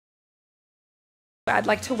I'd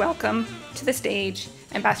like to welcome to the stage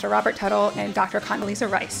Ambassador Robert Tuttle and Dr. Condoleezza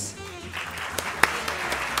Rice.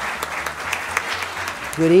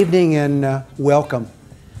 Good evening and welcome.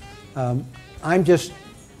 I'm just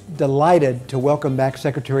delighted to welcome back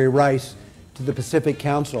Secretary Rice to the Pacific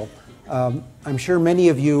Council. I'm sure many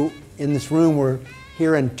of you in this room were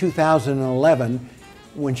here in 2011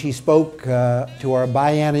 when she spoke to our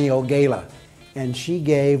biennial gala, and she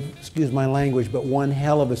gave, excuse my language, but one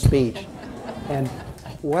hell of a speech. And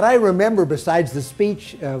what I remember besides the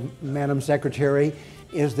speech, Madam Secretary,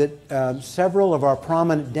 is that several of our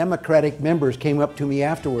prominent Democratic members came up to me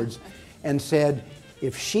afterwards and said,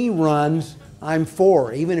 if she runs, I'm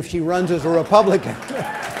for, even if she runs as a Republican.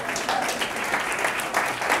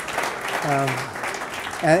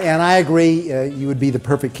 And I agree, you would be the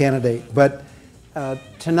perfect candidate. But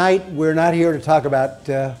tonight, we're not here to talk about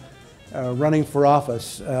running for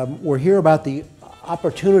office. We're here about the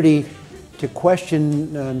opportunity to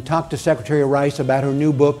question and talk to Secretary Rice about her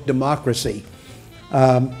new book, Democracy.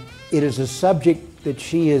 It is a subject that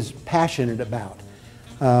she is passionate about.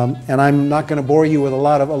 And I'm not going to bore you with a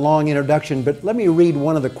long introduction, but let me read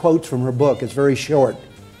one of the quotes from her book. It's very short.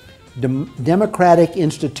 Democratic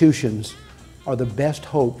institutions are the best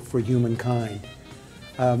hope for humankind.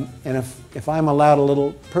 And if I'm allowed a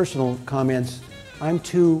little personal comments, I'm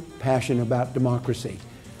too passionate about democracy.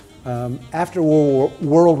 After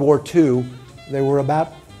World War II, there were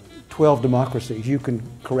about 12 democracies. You can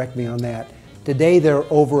correct me on that. Today, there are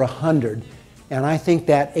over 100. And I think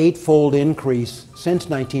that eightfold increase since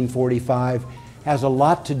 1945 has a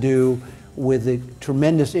lot to do with the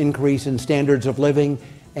tremendous increase in standards of living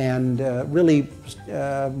and really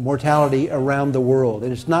mortality around the world.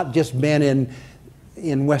 And it's not just been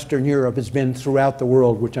in Western Europe, it's been throughout the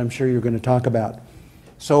world, which I'm sure you're going to talk about.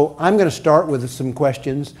 So I'm going to start with some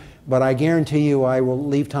questions, but I guarantee you I will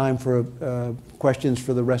leave time for questions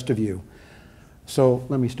for the rest of you. So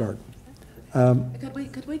let me start.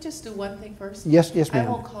 Could we just do one thing first? Yes, ma'am. I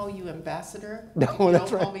won't call you ambassador. No,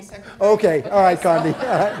 that's right. Call me secretary. Okay, all right, Condi.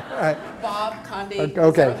 All right. Bob, Condi.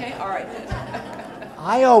 Okay. Okay, all right.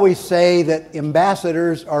 I always say that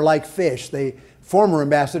ambassadors are like fish. Former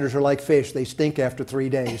ambassadors are like fish. They stink after 3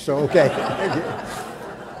 days. So, okay.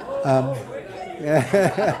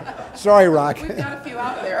 Sorry, Rock. We've got a few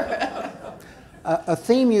out there. A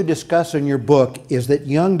theme you discuss in your book is that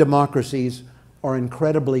young democracies are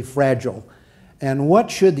incredibly fragile. And what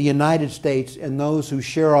should the United States and those who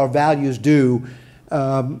share our values do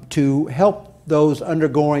to help those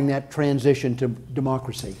undergoing that transition to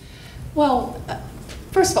democracy? Well,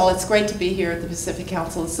 first of all, it's great to be here at the Pacific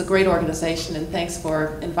Council. It's a great organization, and thanks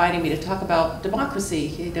for inviting me to talk about democracy.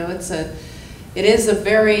 You know, it is a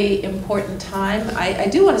very important time. I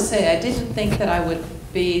do want to say I didn't think that I would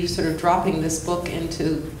be sort of dropping this book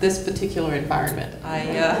into this particular environment.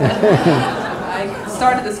 I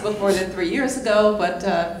started this book more than 3 years ago, but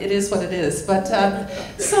it is what it is. But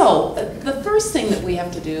so the first thing that we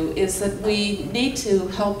have to do is that we need to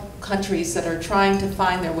help countries that are trying to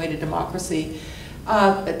find their way to democracy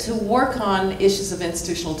to work on issues of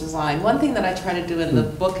institutional design. One thing that I try to do in the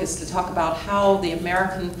book is to talk about how the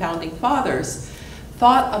American founding fathers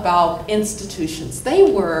thought about institutions.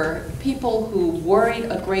 They were people who worried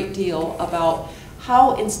a great deal about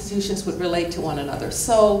how institutions would relate to one another.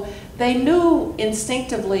 So they knew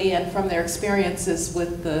instinctively and from their experiences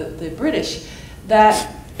with the British that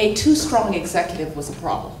a too strong executive was a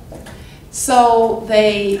problem. So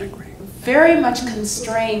they very much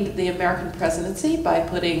constrained the American presidency by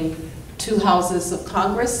putting two houses of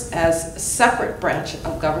Congress as a separate branch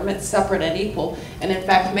of government, separate and equal, and in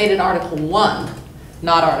fact made it Article 1,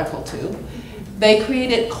 not Article 2. They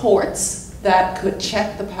created courts that could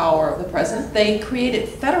check the power of the president. They created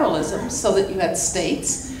federalism so that you had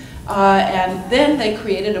states. And then they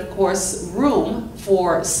created, of course, room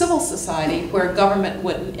for civil society where government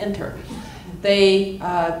wouldn't enter. They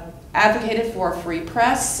advocated for a free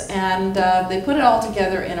press, and they put it all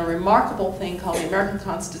together in a remarkable thing called the American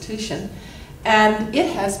Constitution, and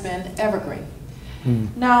it has been evergreen.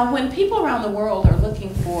 Now, when people around the world are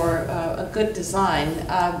looking for a good design,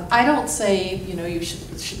 I don't say, you know, you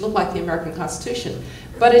should look like the American Constitution,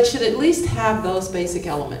 but it should at least have those basic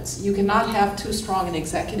elements. You cannot have too strong an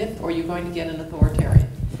executive or you're going to get an authoritarian.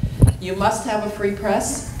 You must have a free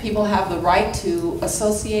press. People have the right to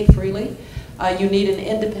associate freely. You need an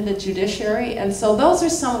independent judiciary, and so those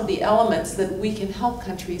are some of the elements that we can help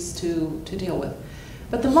countries to deal with.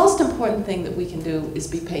 But the most important thing that we can do is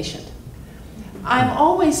be patient. I'm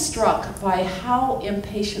always struck by how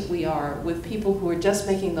impatient we are with people who are just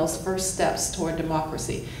making those first steps toward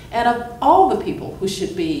democracy. And of all the people who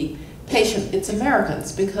should be patient, it's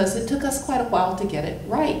Americans, because it took us quite a while to get it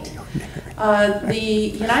right.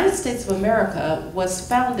 The United States of America was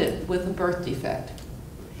founded with a birth defect.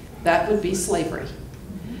 That would be slavery.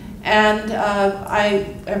 And I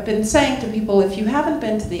have been saying to people, if you haven't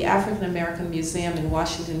been to the African American Museum in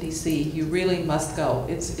Washington, D.C., you really must go.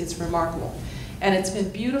 It's remarkable. And it's been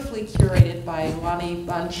beautifully curated by Lonnie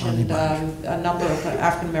Bunch and a number of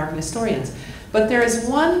African American historians. But there is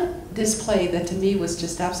one display that to me was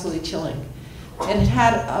just absolutely chilling. And it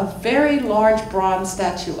had a very large bronze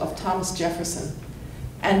statue of Thomas Jefferson.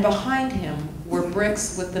 And behind him were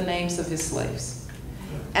bricks with the names of his slaves.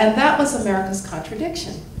 And that was America's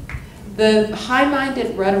contradiction. The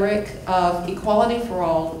high-minded rhetoric of equality for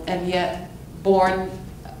all, and yet born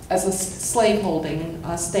as a slaveholding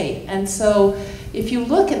state. And so if you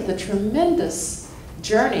look at the tremendous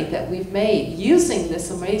journey that we've made using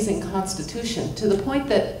this amazing Constitution to the point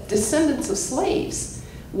that descendants of slaves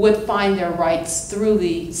would find their rights through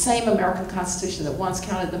the same American Constitution that once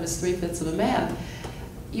counted them as 3/5 of a man,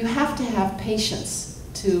 you have to have patience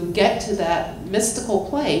to get to that mystical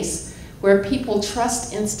place where people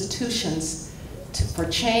trust institutions for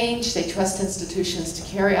change, they trust institutions to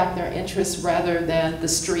carry out their interests rather than the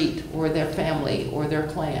street or their family or their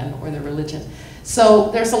clan or their religion. So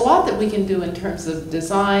there's a lot that we can do in terms of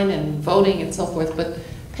design and voting and so forth, but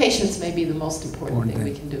patience may be the most important thing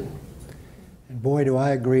we can do. And boy, do I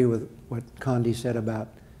agree with what Condi said about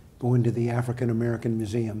going to the African American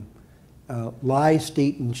Museum. Lie,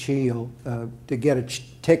 steat, and shield to get a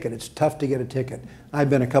ticket. It's tough to get a ticket. I've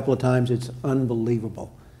been a couple of times. It's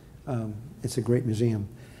unbelievable. It's a great museum.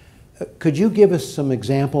 Could you give us some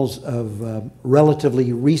examples of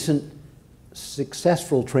relatively recent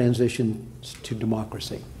successful transitions to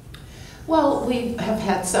democracy? Well, we have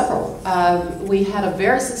had several. We had a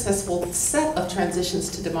very successful set of transitions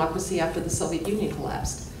to democracy after the Soviet Union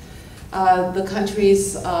collapsed. The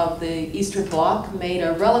countries of the Eastern Bloc made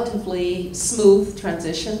a relatively smooth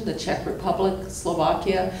transition. The Czech Republic,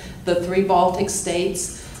 Slovakia, the 3 Baltic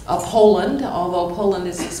states, Poland, although Poland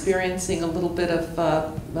is experiencing a little bit of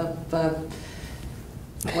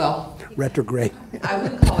well, retrograde. I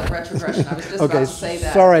wouldn't call it retrogression. I was just about to say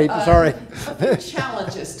that. Sorry. A few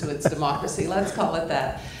challenges to its democracy, let's call it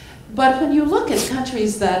that. But when you look at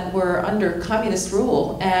countries that were under communist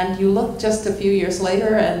rule, and you look just a few years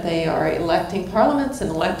later and they are electing parliaments and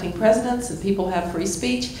electing presidents and people have free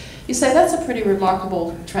speech, you say that's a pretty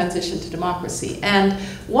remarkable transition to democracy. And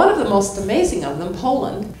one of the most amazing of them,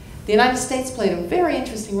 Poland, the United States played a very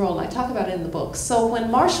interesting role, and I talk about it in the book. So when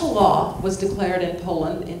martial law was declared in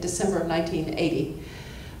Poland in December of 1980,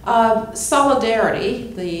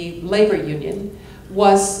 Solidarity, the labor union,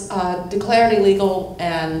 was declared illegal,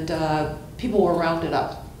 and people were rounded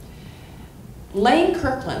up. Lane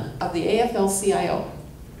Kirkland of the AFL-CIO,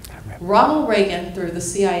 Ronald Reagan through the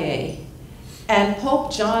CIA, and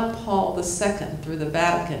Pope John Paul II through the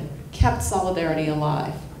Vatican kept Solidarity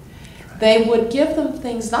alive. They would give them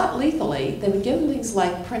things, not lethally, they would give them things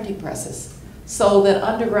like printing presses so that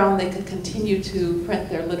underground they could continue to print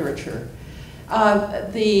their literature.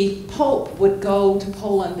 The Pope would go to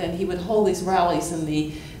Poland and he would hold these rallies, and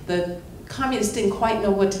the communists didn't quite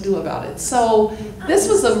know what to do about it. So this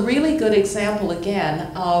was a really good example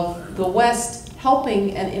again of the West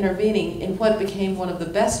helping and intervening in what became one of the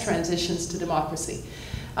best transitions to democracy.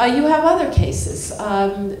 You have other cases,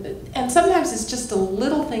 and sometimes it's just a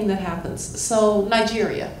little thing that happens. So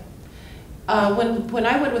Nigeria. When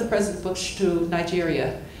I went with President Bush to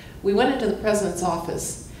Nigeria, we went into the president's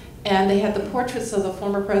office, and they had the portraits of the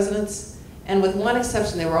former presidents, and with one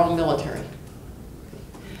exception, they were all military.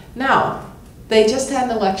 Now, they just had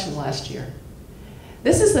an election last year.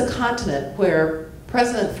 This is the continent where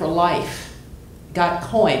President for Life got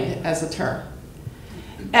coined as a term.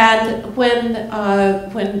 And when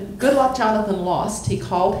Goodluck Jonathan lost, he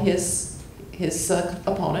called his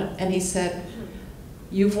opponent and he said,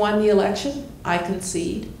 "You've won the election, I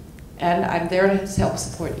concede, and I'm there to help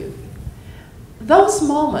support you." Those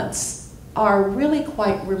moments are really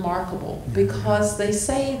quite remarkable because they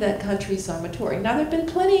say that countries are maturing. Now, there have been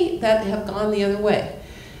plenty that have gone the other way,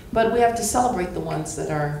 but we have to celebrate the ones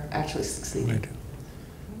that are actually succeeding.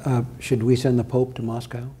 Right. Should we send the Pope to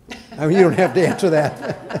Moscow? I mean, you don't have to answer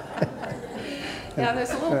that. Yeah, there's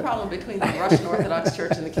a little problem between the Russian Orthodox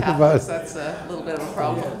Church and the Catholics. That's a little bit of a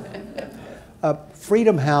problem.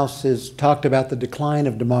 Freedom House has talked about the decline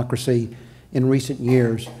of democracy in recent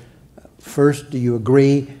years. First, do you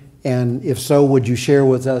agree? And if so, would you share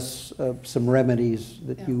with us some remedies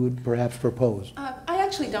that you would perhaps propose? I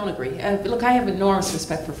actually don't agree. Look, I have enormous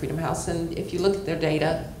respect for Freedom House, and if you look at their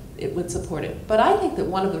data, it would support it. But I think that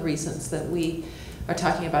one of the reasons that we are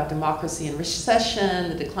talking about democracy and recession,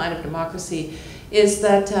 the decline of democracy, is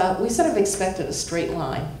that we sort of expected a straight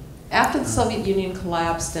line. After the Soviet Union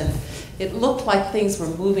collapsed and it looked like things were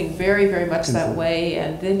moving very, very much that way,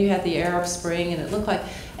 and then you had the Arab Spring, and it looked like,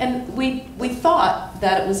 and we thought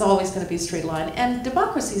that it was always going to be a straight line, and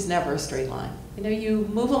democracy is never a straight line. You know, you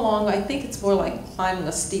move along, I think it's more like climbing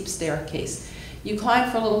a steep staircase. You climb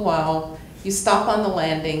for a little while, you stop on the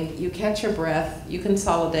landing, you catch your breath, you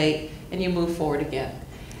consolidate, and you move forward again.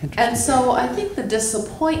 And so I think the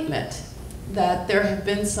disappointment that there have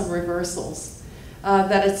been some reversals,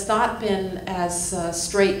 that it's not been as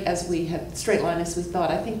straight line as we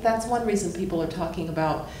thought. I think that's one reason people are talking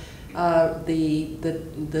about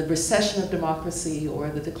the recession of democracy or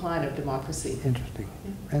the decline of democracy. Interesting.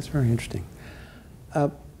 Yeah. That's very interesting.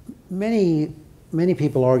 Many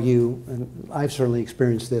people argue, and I've certainly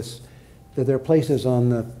experienced this, that there are places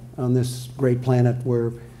on this great planet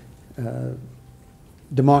where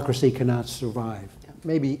democracy cannot survive. Yeah.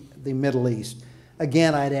 Maybe the Middle East.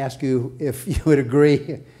 Again, I'd ask you if you would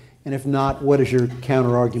agree, and if not, what is your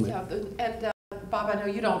counter-argument? Yeah, and Bob, I know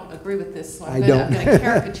you don't agree with this, so I'm going to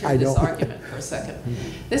caricature this argument for a second.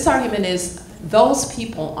 This argument is those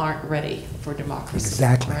people aren't ready for democracy.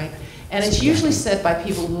 Exactly. Right? And it's usually said by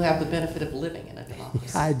people who have the benefit of living in a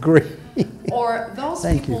democracy. I agree. Or those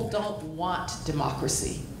people don't want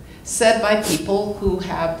democracy, said by people who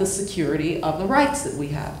have the security of the rights that we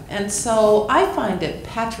have. And so I find it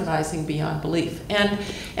patronizing beyond belief. And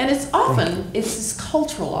it's often, it's this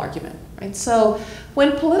cultural argument, right? So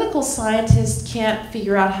when political scientists can't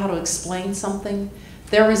figure out how to explain something,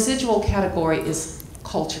 their residual category is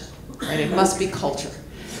culture, right? It must be culture.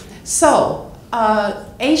 So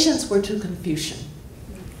Asians were too Confucian.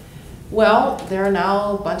 Well, there are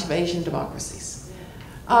now a bunch of Asian democracies.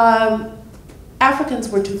 Africans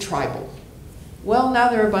were too tribal. Well, now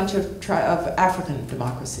there are a bunch of African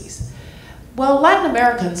democracies. Well, Latin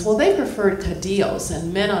Americans, well, they preferred caudillos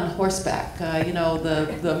and men on horseback, you know,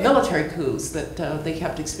 the military coups that they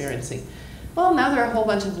kept experiencing. Well, now there are a whole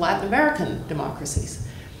bunch of Latin American democracies.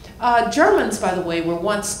 Germans, by the way, were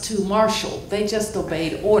once too martial. They just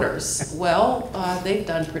obeyed orders. Well, they've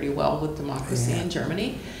done pretty well with democracy in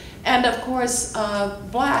Germany. And of course,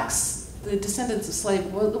 blacks, the descendants of slaves,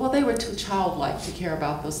 well, they were too childlike to care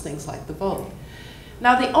about those things like the vote.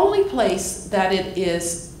 Now, the only place that it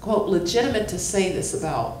is, quote, legitimate to say this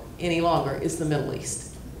about any longer is the Middle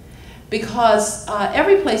East. Because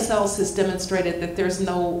every place else has demonstrated that there's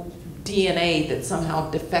no DNA that's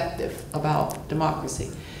somehow defective about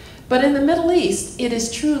democracy. But in the Middle East, it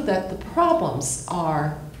is true that the problems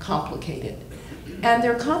are complicated. And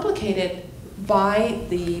they're complicated by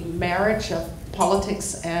the marriage of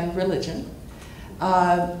politics and religion.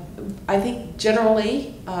 I think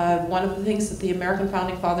generally, one of the things that the American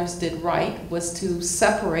Founding Fathers did right was to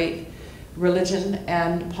separate religion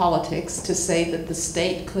and politics, to say that the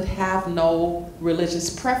state could have no religious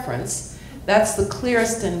preference. That's the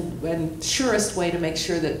clearest and surest way to make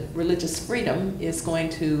sure that religious freedom is going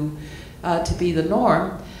to be the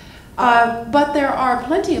norm. But there are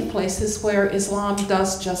plenty of places where Islam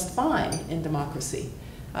does just fine in democracy.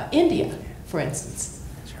 India, for instance.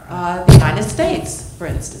 The United States, for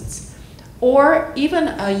instance. Or even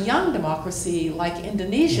a young democracy like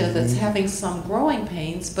Indonesia that's having some growing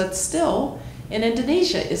pains, but still, in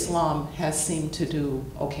Indonesia, Islam has seemed to do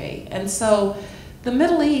okay. And so the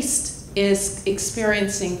Middle East is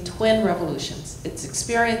experiencing twin revolutions. It's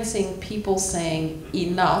experiencing people saying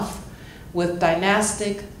enough with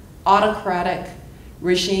dynastic, autocratic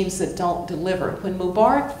regimes that don't deliver. When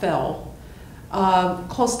Mubarak fell,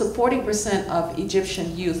 close to 40% of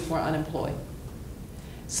Egyptian youth were unemployed.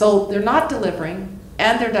 So they're not delivering,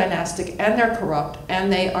 and they're dynastic, and they're corrupt,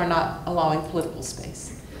 and they are not allowing political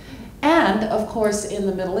space. And, of course, in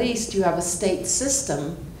the Middle East, you have a state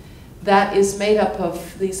system that is made up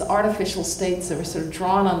of these artificial states that were sort of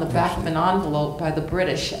drawn on the back of an envelope by the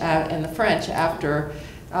British and the French after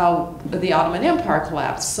the Ottoman Empire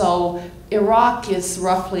collapsed. So Iraq is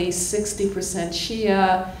roughly 60%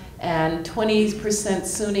 Shia and 20%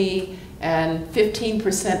 Sunni and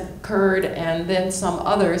 15% Kurd and then some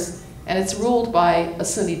others, and it's ruled by a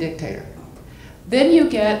Sunni dictator. Then you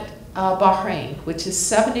get Bahrain, which is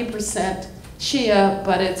 70% Shia,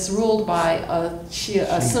 but it's ruled by a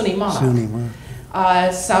Sunni monarch.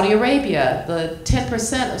 Saudi Arabia, the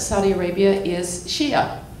 10% of Saudi Arabia is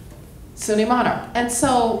Shia, Sunni monarch. And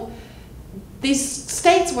so these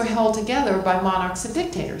states were held together by monarchs and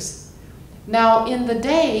dictators. Now, in the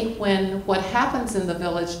day when what happens in the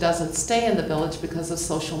village doesn't stay in the village because of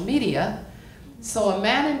social media, so a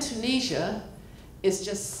man in Tunisia is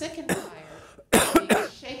just sick and tired of being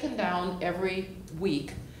shaken down every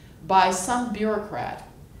week by some bureaucrat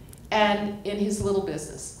and in his little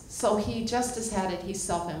business. So he just has had it, he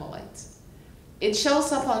self-immolates. It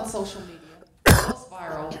shows up on social media, goes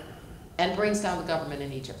viral, and brings down the government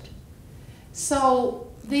in Egypt.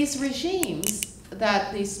 So these regimes,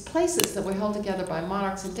 these places that were held together by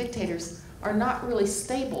monarchs and dictators are not really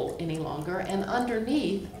stable any longer, and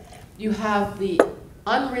underneath you have the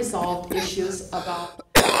unresolved issues about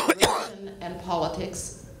religion and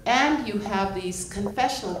politics, and you have these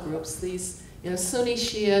confessional groups, these Sunni,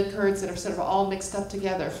 Shia, Kurds that are sort of all mixed up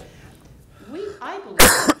together. I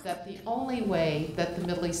believe that the only way that the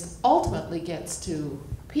Middle East ultimately gets to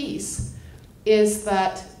peace is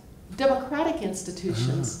that democratic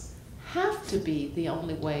institutions have to be the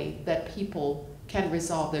only way that people can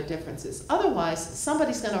resolve their differences. Otherwise,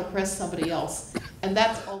 somebody's going to oppress somebody else, and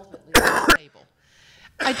that's ultimately unstable.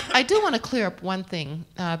 I do want to clear up one thing,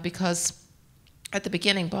 because at the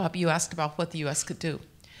beginning, Bob, you asked about what the U.S. could do.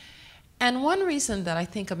 And one reason that I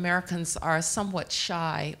think Americans are somewhat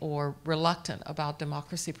shy or reluctant about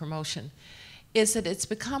democracy promotion is that it's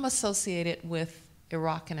become associated with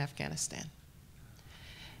Iraq and Afghanistan.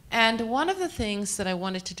 And one of the things that I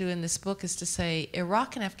wanted to do in this book is to say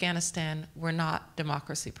Iraq and Afghanistan were not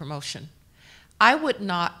democracy promotion. I would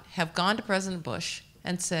not have gone to President Bush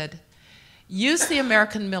and said, use the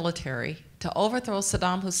American military to overthrow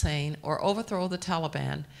Saddam Hussein or overthrow the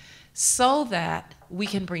Taliban so that we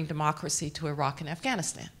can bring democracy to Iraq and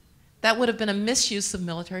Afghanistan. That would have been a misuse of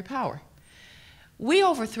military power. We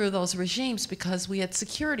overthrew those regimes because we had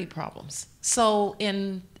security problems. So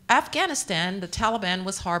in Afghanistan, the Taliban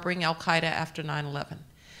was harboring al-Qaeda after 9/11.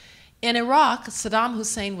 In Iraq, Saddam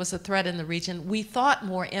Hussein was a threat in the region. We thought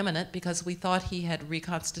more imminent because we thought he had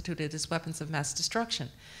reconstituted his weapons of mass destruction.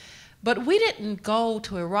 But we didn't go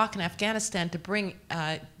to Iraq and Afghanistan to bring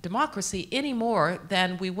democracy any more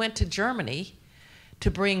than we went to Germany to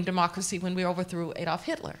bring democracy when we overthrew Adolf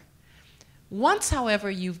Hitler. Once, however,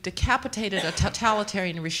 you've decapitated a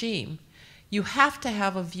totalitarian regime, you have to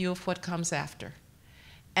have a view of what comes after.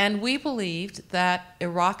 And we believed that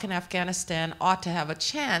Iraq and Afghanistan ought to have a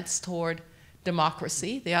chance toward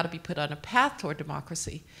democracy. They ought to be put on a path toward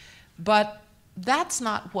democracy. But that's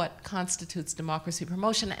not what constitutes democracy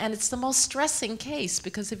promotion, and it's the most stressing case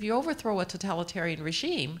because if you overthrow a totalitarian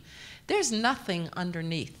regime, there's nothing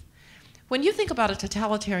underneath. When you think about a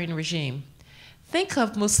totalitarian regime, think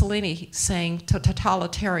of Mussolini saying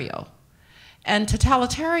totalitario, and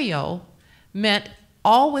totalitario meant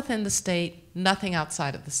all within the state, nothing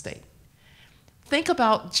outside of the state. Think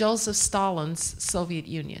about Joseph Stalin's Soviet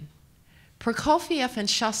Union. Prokofiev and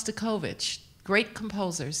Shostakovich, great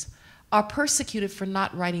composers, are persecuted for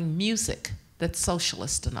not writing music that's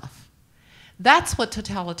socialist enough. That's what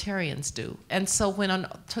totalitarians do. And so when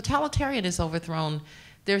a totalitarian is overthrown,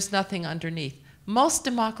 there's nothing underneath. Most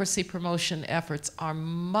democracy promotion efforts are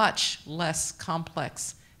much less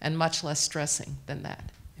complex and much less stressing than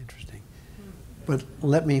that. Interesting. But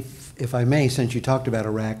let me, if I may, since you talked about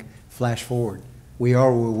Iraq, flash forward. We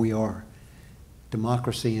are where we are.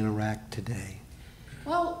 Democracy in Iraq today.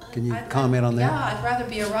 Well, can you comment on that? Yeah, I'd rather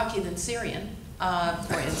be Iraqi than Syrian,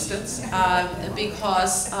 for instance,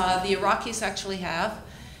 because the Iraqis actually have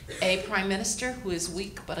a prime minister who is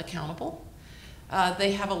weak but accountable.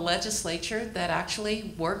 They have a legislature that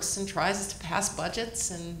actually works and tries to pass budgets,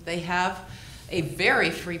 and they have a very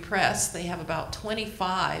free press. They have about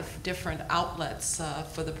 25 different outlets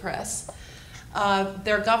for the press.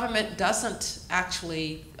 Their government doesn't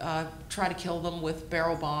actually try to kill them with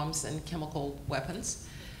barrel bombs and chemical weapons.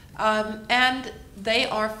 And they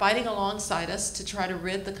are fighting alongside us to try to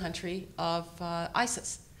rid the country of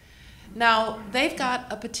ISIS. Now, they've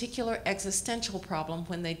got a particular existential problem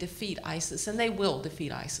when they defeat ISIS, and they will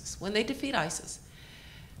defeat ISIS. When they defeat ISIS,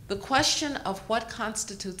 the question of what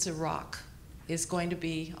constitutes Iraq is going to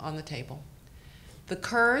be on the table. The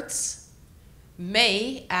Kurds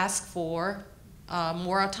may ask for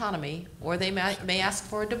more autonomy, or they may ask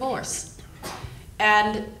for a divorce.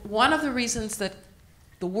 And one of the reasons that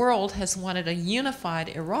the world has wanted a unified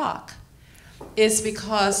Iraq is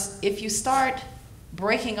because if you start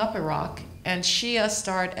breaking up Iraq and Shia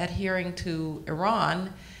start adhering to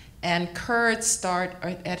Iran and Kurds start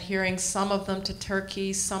adhering, some of them to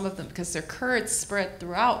Turkey, some of them, because they're Kurds spread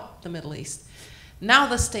throughout the Middle East, now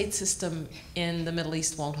the state system in the Middle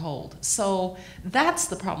East won't hold. So that's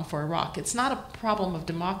the problem for Iraq. It's not a problem of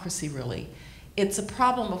democracy, really. It's a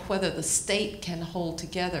problem of whether the state can hold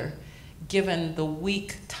together given the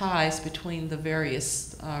weak ties between the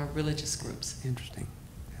various religious groups. Interesting.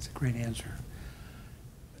 That's a great answer.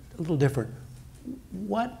 A little different.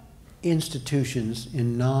 What institutions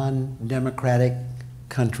in non-democratic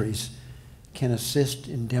countries can assist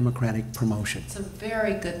in democratic promotion? It's a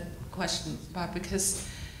very good question, Bob, because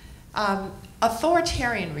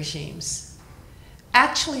authoritarian regimes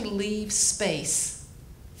actually leave space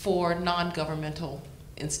for non-governmental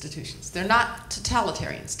institutions. They're not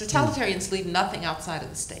totalitarians. Totalitarians leave nothing outside of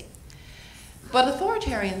the state. But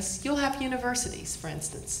authoritarians, you'll have universities, for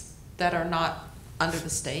instance, that are not under the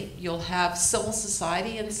state. You'll have civil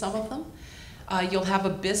society in some of them. You'll have a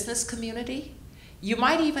business community. You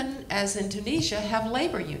might even, as in Tunisia, have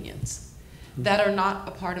labor unions that are not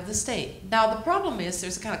a part of the state. Now, the problem is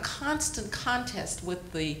there's a kind of constant contest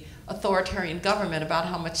with the authoritarian government about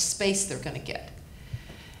how much space they're going to get.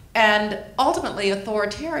 And ultimately,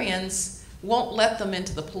 authoritarians won't let them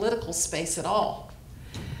into the political space at all.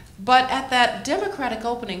 But at that democratic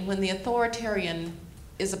opening, when the authoritarian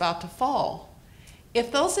is about to fall,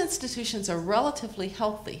 if those institutions are relatively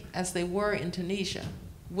healthy, as they were in Tunisia,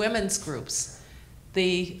 women's groups,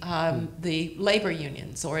 the labor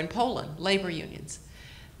unions, or in Poland, labor unions,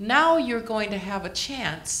 now you're going to have a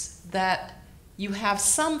chance that you have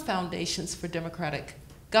some foundations for democratic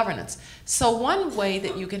governance. So one way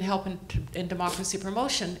that you can help in democracy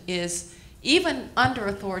promotion is, even under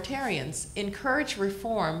authoritarians, encourage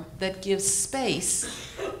reform that gives space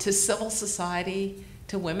to civil society,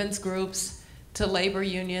 to women's groups, to labor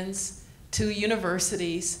unions, to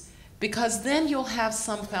universities, because then you'll have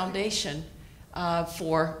some foundation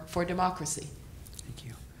for democracy. Thank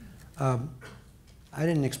you. I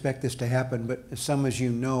didn't expect this to happen, but as some of you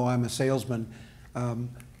know, I'm a salesman.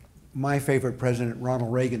 My favorite president,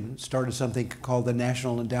 Ronald Reagan, started something called the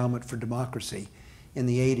National Endowment for Democracy in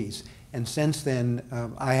the 80s. And since then,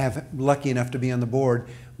 I have lucky enough to be on the board.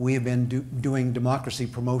 We have been doing democracy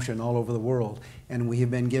promotion all over the world, and we have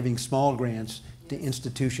been giving small grants to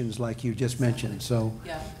institutions like you just mentioned. So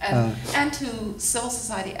yeah, and to civil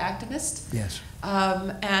society activists. Yes.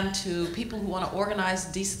 And to people who want to organize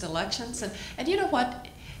decent elections. And you know what?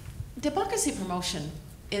 Democracy promotion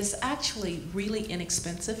is actually really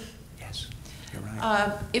inexpensive. Yes, you're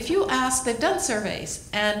right. If you ask, they've done surveys,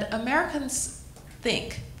 and Americans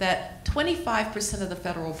think that 25% of the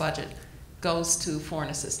federal budget goes to foreign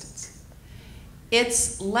assistance.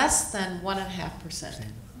 It's less than 1.5%.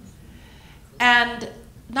 And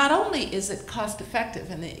not only is it cost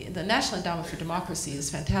effective, and the National Endowment for Democracy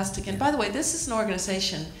is fantastic, and by the way, this is an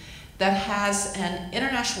organization that has an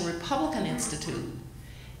International Republican Institute,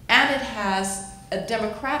 and it has a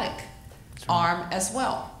Democratic arm as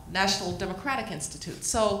well, National Democratic Institute.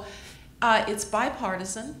 So it's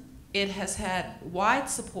bipartisan. It has had wide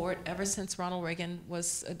support ever since Ronald Reagan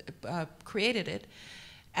created it,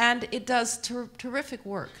 and it does terrific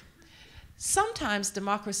work. Sometimes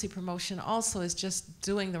democracy promotion also is just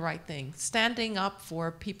doing the right thing, standing up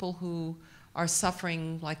for people who are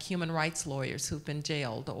suffering, like human rights lawyers who've been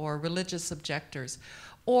jailed, or religious objectors,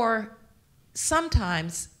 or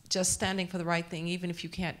sometimes just standing for the right thing even if you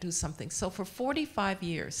can't do something. So for 45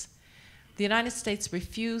 years, the United States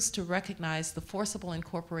refused to recognize the forcible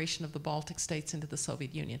incorporation of the Baltic states into the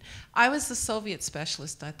Soviet Union. I was the Soviet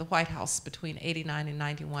specialist at the White House between '89 and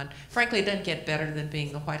 '91. Frankly, it didn't get better than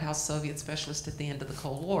being the White House Soviet specialist at the end of the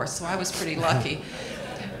Cold War, so I was pretty lucky.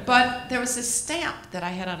 But there was this stamp that I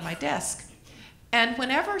had on my desk, and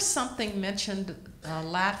whenever something mentioned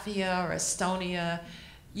Latvia or Estonia,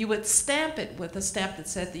 you would stamp it with a stamp that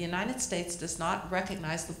said, the United States does not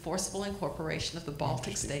recognize the forcible incorporation of the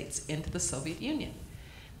Baltic states into the Soviet Union.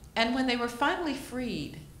 And when they were finally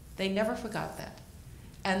freed, they never forgot that.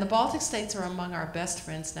 And the Baltic states are among our best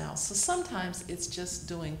friends now. So sometimes it's just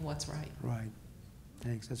doing what's right. Right.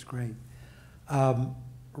 Thanks. That's great.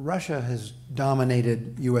 Russia has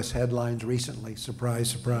dominated U.S. headlines recently. Surprise,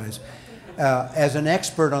 surprise. As an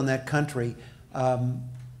expert on that country,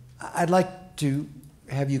 I'd like to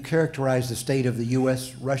have you characterize the state of the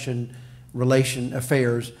U.S.-Russian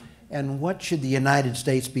affairs, and what should the United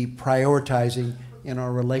States be prioritizing in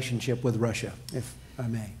our relationship with Russia, if I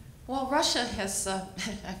may? Well, Russia has,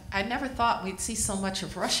 I never thought we'd see so much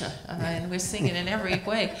of Russia, and we're seeing it in every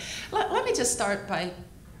way. Let me just start by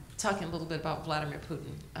talking a little bit about Vladimir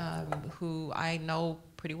Putin, who I know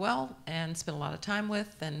pretty well and spent a lot of time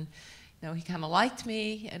with, and you know, he kind of liked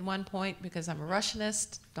me at one point because I'm a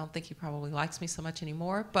Russianist. Don't think he probably likes me so much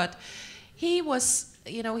anymore. But he was,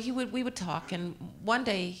 you know, we would talk, and one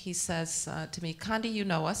day he says to me, "Condi, you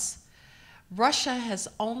know us. Russia has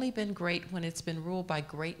only been great when it's been ruled by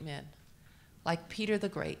great men, like Peter the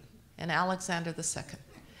Great and Alexander II.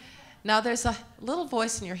 Now there's a little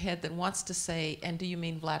voice in your head that wants to say, and do you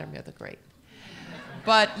mean Vladimir the Great?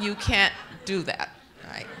 But you can't do that,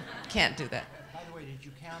 right? Can't do that."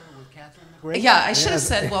 encounter with Catherine the Great? Yeah, I should have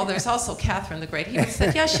said, well, there's also Catherine the Great. He would have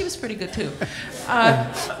said, yeah, she was pretty good too.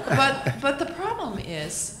 But the problem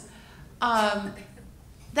is,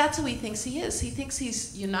 that's who he thinks he is. He thinks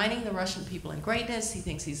he's uniting the Russian people in greatness. He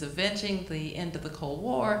thinks he's avenging the end of the Cold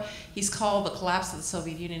War. He's called the collapse of the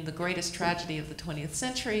Soviet Union the greatest tragedy of the 20th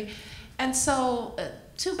century. And so,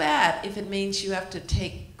 too bad if it means you have to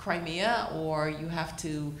take Crimea, or you have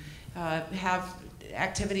to have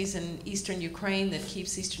activities in eastern Ukraine that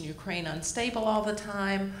keeps eastern Ukraine unstable all the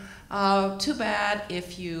time. Too bad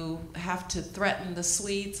if you have to threaten the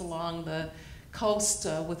Swedes along the coast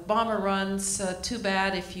with bomber runs. Too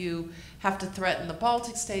bad if you have to threaten the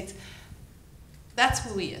Baltic states. That's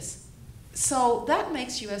who he is. So that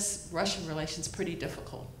makes U.S.-Russian relations pretty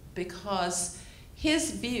difficult, because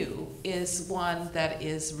his view is one that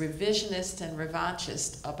is revisionist and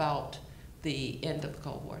revanchist about the end of the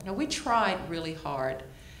Cold War. Now, we tried really hard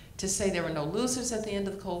to say there were no losers at the end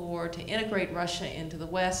of the Cold War, to integrate Russia into the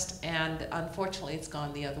West, and unfortunately it's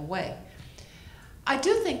gone the other way. I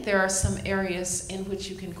do think there are some areas in which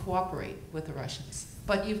you can cooperate with the Russians,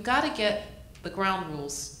 but you've got to get the ground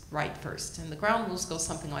rules right first, and the ground rules go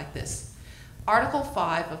something like this. Article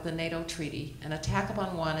 5 of the NATO treaty, an attack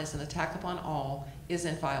upon one is an attack upon all, is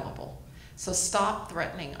inviolable. So stop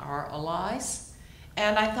threatening our allies.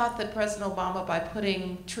 And I thought that President Obama, by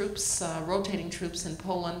putting troops, rotating troops in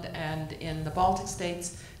Poland and in the Baltic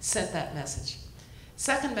states, sent that message.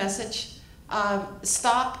 Second message,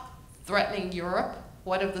 stop threatening Europe.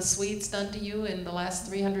 What have the Swedes done to you in the last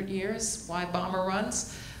 300 years? Why bomber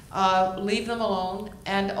runs? Leave them alone.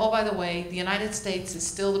 And oh, by the way, the United States is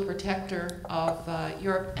still the protector of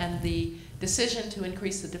Europe, and the decision to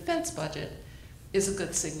increase the defense budget is a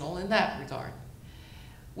good signal in that regard.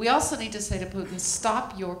 We also need to say to Putin,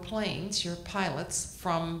 stop your planes, your pilots,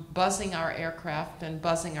 from buzzing our aircraft and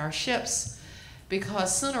buzzing our ships,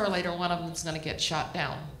 because sooner or later one of them is going to get shot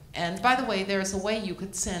down. And by the way, there's a way you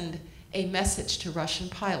could send a message to Russian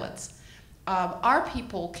pilots. Our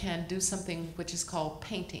people can do something which is called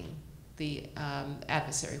painting the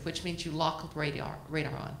adversary, which means you lock radar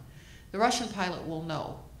on. The Russian pilot will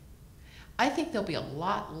know. I think there'll be a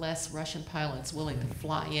lot less Russian pilots willing to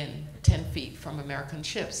fly in 10 feet from American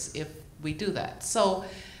ships if we do that. So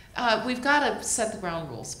we've got to set the ground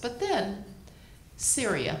rules. But then,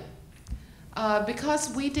 Syria.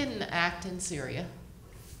 Because we didn't act in Syria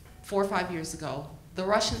 4 or 5 years ago, the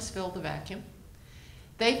Russians filled the vacuum.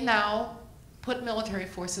 They've now put military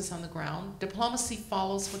forces on the ground. Diplomacy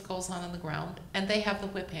follows what goes on the ground, and they have the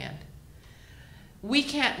whip hand. We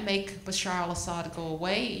can't make Bashar al-Assad go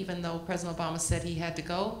away, even though President Obama said he had to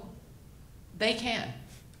go. They can.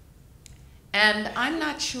 And I'm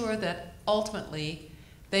not sure that ultimately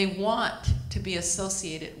they want to be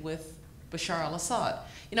associated with Bashar al-Assad.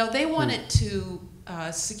 You know, they wanted to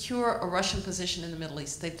secure a Russian position in the Middle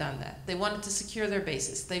East. They've done that. They wanted to secure their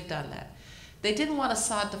bases. They've done that. They didn't want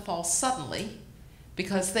Assad to fall suddenly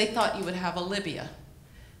because they thought you would have a Libya.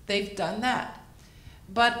 They've done that.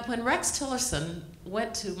 But when Rex Tillerson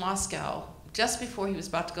went to Moscow, just before he was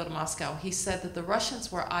about to go to Moscow, he said that the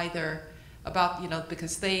Russians were either about, you know,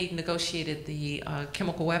 because they negotiated the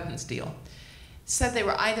chemical weapons deal, said they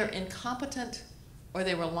were either incompetent or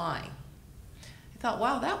they were lying. I thought,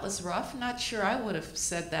 wow, that was rough. Not sure I would have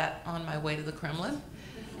said that on my way to the Kremlin.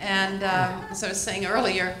 And as I was saying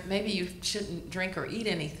earlier, maybe you shouldn't drink or eat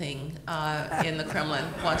anything in the Kremlin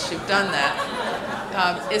once you've done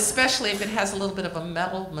that, especially if it has a little bit of a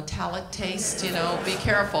metallic taste, you know, be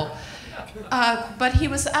careful. But he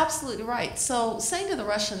was absolutely right. So saying to the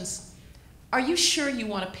Russians, are you sure you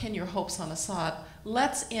want to pin your hopes on Assad?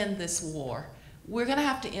 Let's end this war. We're going to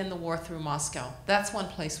have to end the war through Moscow. That's one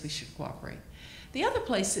place we should cooperate. The other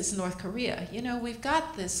place is North Korea. You know, we've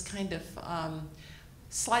got this kind of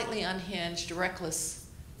slightly unhinged, reckless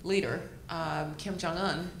leader, Kim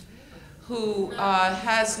Jong-un, who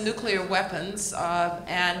has nuclear weapons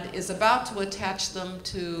and is about to attach them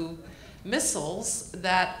to missiles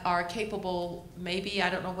that are capable, maybe, I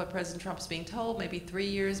don't know what President Trump is being told, maybe 3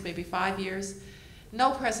 years, maybe 5 years.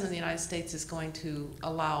 No president of the United States is going to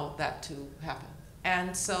allow that to happen.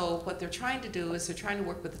 And so what they're trying to do is they're trying to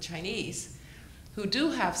work with the Chinese, who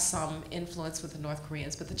do have some influence with the North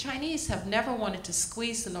Koreans, but the Chinese have never wanted to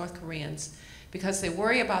squeeze the North Koreans because they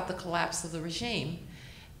worry about the collapse of the regime,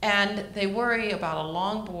 and they worry about a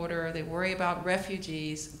long border, they worry about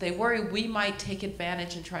refugees, they worry we might take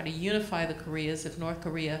advantage and try to unify the Koreas if North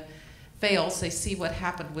Korea fails. They see what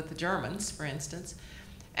happened with the Germans, for instance.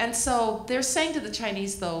 And so they're saying to the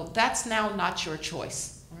Chinese, though, that's now not your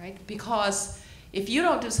choice, right? Because if you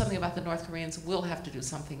don't do something about the North Koreans, we'll have to do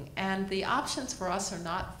something. And the options for us are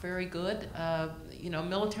not very good. You know,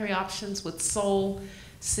 military options with Seoul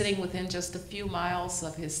sitting within just a few miles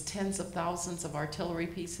of his tens of thousands of artillery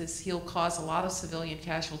pieces, he'll cause a lot of civilian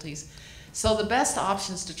casualties. So the best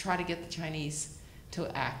option is to try to get the Chinese to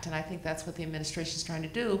act, and I think that's what the administration is trying to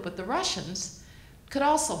do. But the Russians could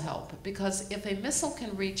also help, because if a missile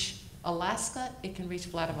can reach Alaska, it can reach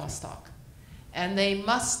Vladivostok. And they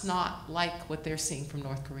must not like what they're seeing from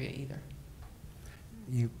North Korea either.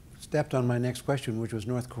 You stepped on my next question, which was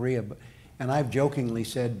North Korea. And I've jokingly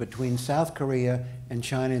said, between South Korea and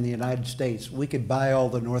China and the United States, we could buy all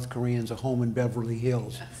the North Koreans a home in Beverly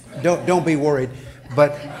Hills. Don't be worried.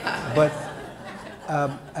 But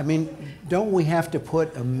I mean, don't we have to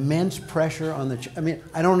put immense pressure on the? I mean,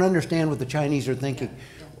 I don't understand what the Chinese are thinking.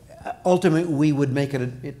 Ultimately, we would make it.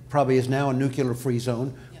 It probably is now a nuclear-free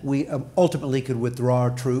zone. We ultimately could withdraw our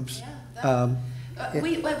troops. We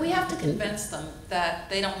have to convince them that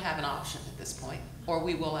they don't have an option at this point, or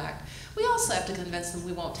we will act. We also have to convince them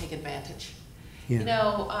we won't take advantage. Yeah. You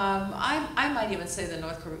know, I might even say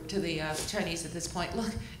to the Chinese at this point,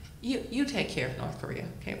 look, you take care of North Korea.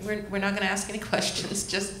 Okay, we're not going to ask any questions.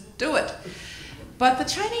 Just do it. But the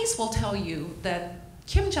Chinese will tell you that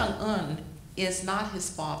Kim Jong-un is not his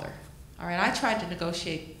father. All right, I tried to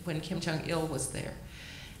negotiate when Kim Jong-il was there,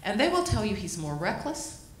 and they will tell you he's more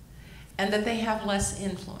reckless, and that they have less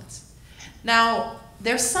influence. Now,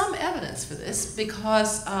 there's some evidence for this,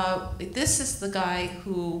 because this is the guy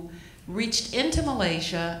who reached into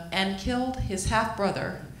Malaysia and killed his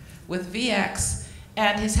half-brother with VX,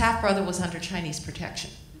 and his half-brother was under Chinese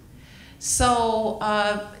protection. So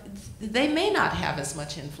they may not have as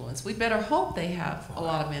much influence. We better hope they have a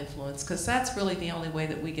lot of influence, because that's really the only way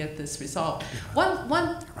that we get this resolved.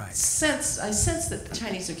 I sense that the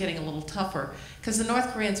Chinese are getting a little tougher, because the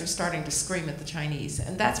North Koreans are starting to scream at the Chinese,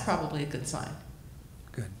 and that's probably a good sign.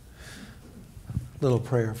 Good. Little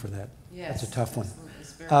prayer for that. Yes, that's a tough one.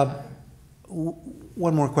 It's very tough.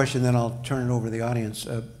 One more question, then I'll turn it over to the audience.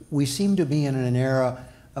 We seem to be in an era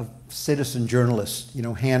of citizen journalists, you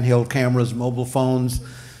know, handheld cameras, mobile phones,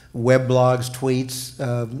 web blogs,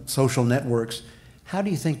 tweets, social networks. How do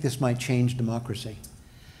you think this might change democracy,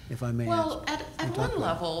 if I may ask? Well, at one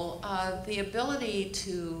level, the ability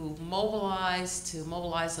to mobilize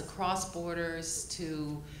across borders,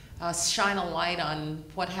 to shine a light on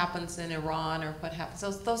what happens in Iran or what happens,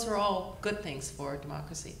 those are all good things for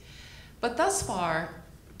democracy. But thus far,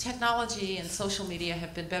 technology and social media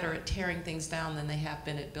have been better at tearing things down than they have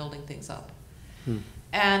been at building things up.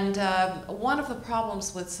 And one of the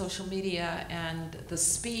problems with social media and the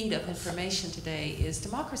speed of information today is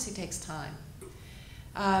democracy takes time.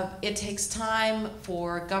 It takes time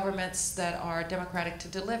for governments that are democratic to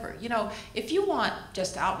deliver. You know, if you want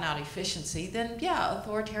just out-and-out efficiency, then yeah,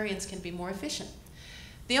 authoritarians can be more efficient.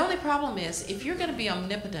 The only problem is, if you're going to be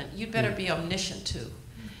omnipotent, you'd better be omniscient too.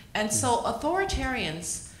 And so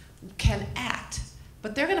authoritarians can act,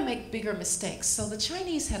 but they're going to make bigger mistakes. So the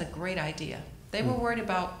Chinese had a great idea. They were worried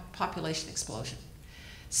about population explosion.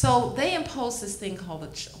 So they imposed this thing called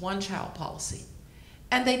the one-child policy.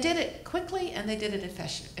 And they did it quickly, and they did it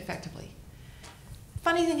effectively.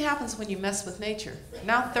 Funny thing happens when you mess with nature.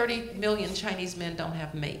 Now 30 million Chinese men don't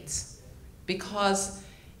have mates, because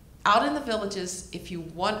out in the villages, if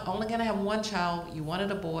you only going to have one child, you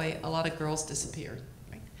wanted a boy, a lot of girls disappeared.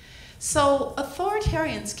 Right? So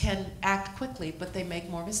authoritarians can act quickly, but they make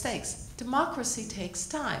more mistakes. Democracy takes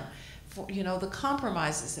time. For, you know, the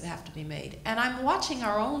compromises that have to be made. And I'm watching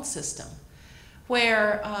our own system,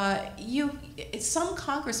 where some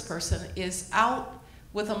congressperson is out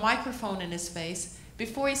with a microphone in his face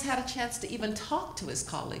before he's had a chance to even talk to his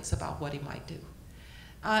colleagues about what he might do.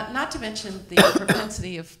 Not to mention the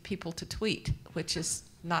propensity of people to tweet, which is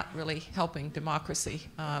not really helping democracy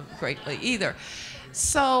greatly either.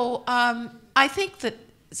 So I think that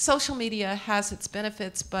social media has its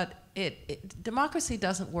benefits, but democracy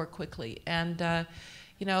doesn't work quickly, and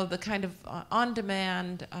you know, the kind of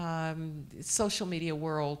on-demand social media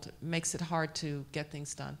world makes it hard to get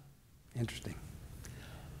things done. Interesting.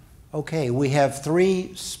 Okay, we have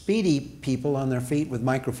 3 speedy people on their feet with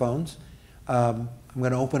microphones. I'm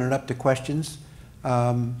going to open it up to questions.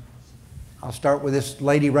 I'll start with this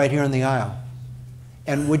lady right here in the aisle.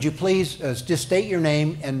 And would you please just state your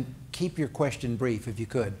name and keep your question brief, if you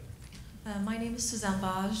could. My name is Suzanne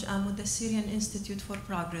Baj. I'm with the Syrian Institute for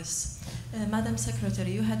Progress. Madam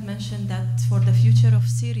Secretary, you had mentioned that for the future of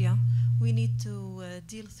Syria, we need to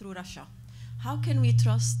deal through Russia. How can we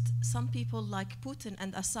trust some people like Putin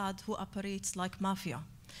and Assad who operates like mafia?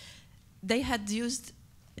 They had used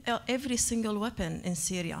every single weapon in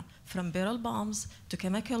Syria, from barrel bombs to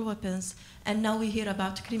chemical weapons, and now we hear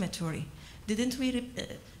about crematory. Didn't we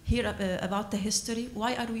hear about the history?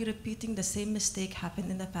 Why are we repeating the same mistake happened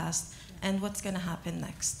in the past, and what's going to happen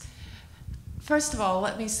next? First of all,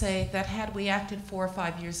 let me say that had we acted 4 or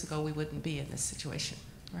 5 years ago, we wouldn't be in this situation,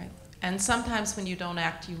 right? And sometimes when you don't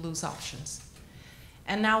act, you lose options.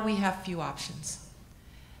 And now we have few options.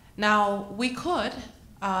 Now, we could,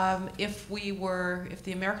 if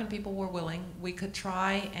the American people were willing, we could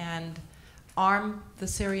try and arm the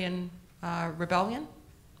Syrian rebellion.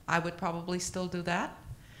 I would probably still do that.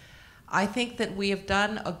 I think that we have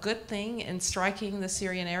done a good thing in striking the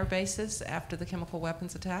Syrian air bases after the chemical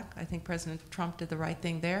weapons attack. I think President Trump did the right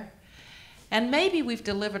thing there. And maybe we've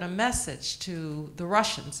delivered a message to the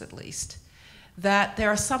Russians, at least, that there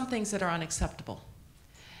are some things that are unacceptable.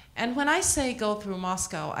 And when I say go through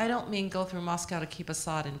Moscow, I don't mean go through Moscow to keep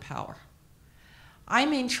Assad in power. I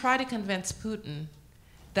mean try to convince Putin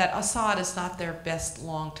that Assad is not their best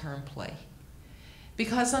long-term play.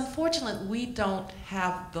 Because unfortunately, we don't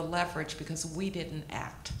have the leverage because we didn't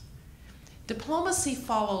act. Diplomacy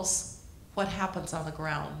follows what happens on the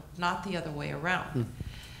ground, not the other way around.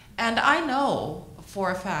 And I know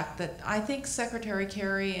for a fact that I think Secretary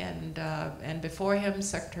Kerry and before him,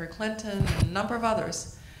 Secretary Clinton and a number of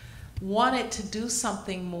others wanted to do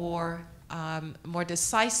something more, more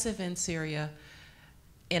decisive in Syria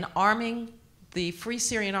in arming the Free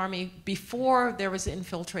Syrian Army before there was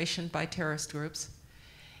infiltration by terrorist groups,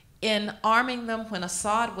 in arming them when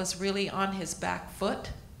Assad was really on his back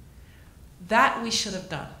foot. That we should have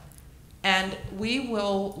done. And we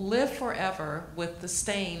will live forever with the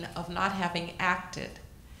stain of not having acted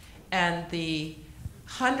and the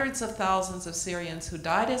hundreds of thousands of Syrians who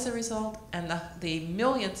died as a result and the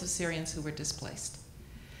millions of Syrians who were displaced.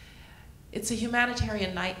 It's a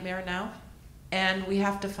humanitarian nightmare now, and we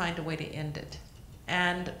have to find a way to end it.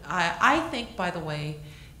 And I think, by the way,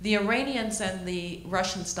 the Iranians and the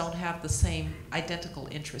Russians don't have the same identical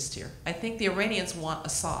interest here. I think the Iranians want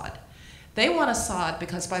Assad. They want Assad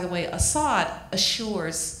because, by the way, Assad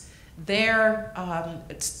assures their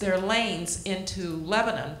lanes into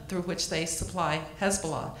Lebanon through which they supply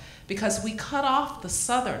Hezbollah, because we cut off the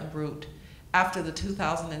southern route after the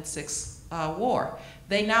 2006 war.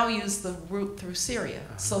 They now use the route through Syria.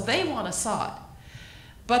 So they want Assad.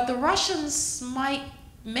 But the Russians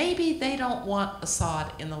maybe they don't want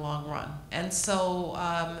Assad in the long run. And so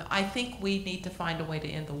I think we need to find a way to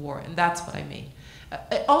end the war, and that's what I mean.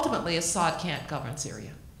 Ultimately, Assad can't govern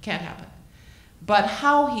Syria. Can't happen. But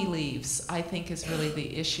how he leaves, I think, is really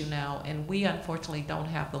the issue now, and we unfortunately don't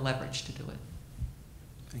have the leverage to do it.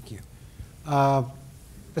 Thank you.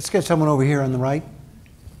 Let's get someone over here on the right.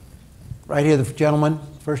 Right here, the gentleman,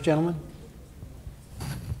 first gentleman.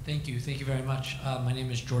 Thank you. Thank you very much. My name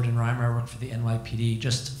is Jordan Reimer. I work for the NYPD.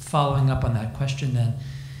 Just following up on that question then,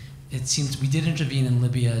 it seems we did intervene in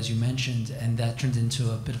Libya, as you mentioned, and that turned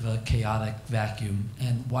into a bit of a chaotic vacuum.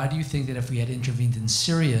 And why do you think that if we had intervened in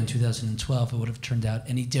Syria in 2012, it would have turned out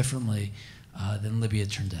any differently than Libya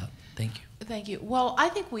turned out? Thank you. Thank you. Well, I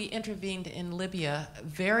think we intervened in Libya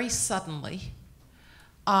very suddenly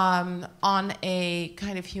on a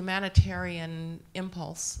kind of humanitarian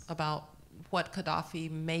impulse about what Gaddafi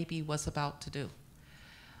maybe was about to do.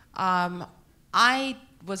 I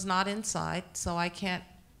was not inside, so I can't,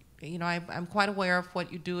 I'm quite aware of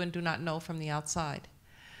what you do and do not know from the outside.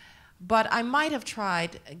 But I might have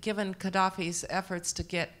tried, given Gaddafi's efforts to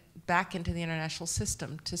get back into the international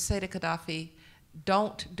system, to say to Gaddafi,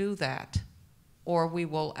 don't do that, or we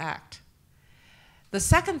will act. The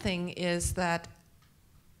second thing is that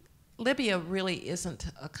Libya really isn't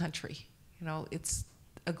a country. It's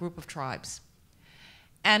a group of tribes.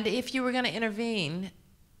 And if you were going to intervene,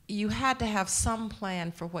 you had to have some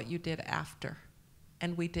plan for what you did after,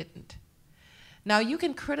 and we didn't. Now, you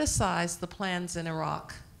can criticize the plans in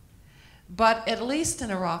Iraq, but at least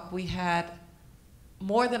in Iraq we had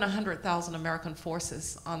more than 100,000 American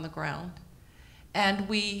forces on the ground, and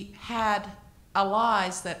we had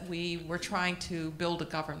allies that we were trying to build a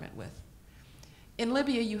government with. In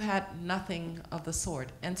Libya, you had nothing of the sort.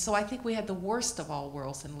 And so I think we had the worst of all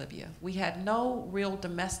worlds in Libya. We had no real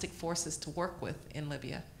domestic forces to work with in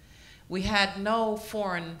Libya. We had no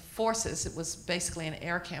foreign forces. It was basically an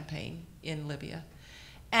air campaign in Libya.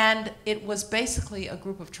 And it was basically a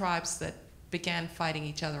group of tribes that began fighting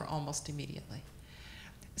each other almost immediately.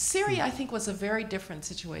 Syria, I think, was a very different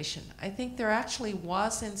situation. I think there actually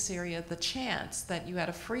was in Syria the chance that you had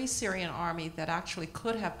a free Syrian army that actually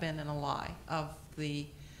could have been an ally of the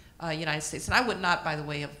United States. And I would not, by the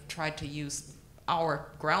way, have tried to use our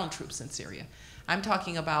ground troops in Syria. I'm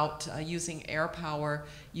talking about using air power,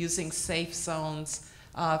 using safe zones,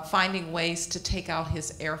 finding ways to take out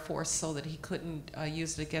his air force so that he couldn't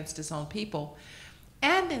use it against his own people.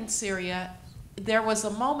 And in Syria, there was a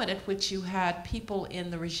moment at which you had people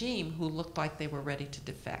in the regime who looked like they were ready to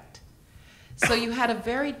defect. So you had a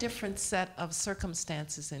very different set of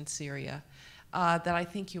circumstances in Syria that I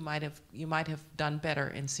think you might have done better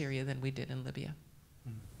in Syria than we did in Libya.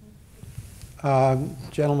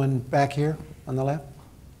 Gentleman back here on the left,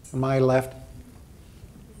 on my left.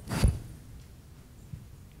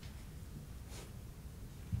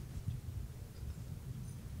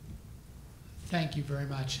 Thank you very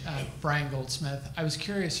much. Brian Goldsmith. I was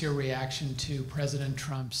curious your reaction to President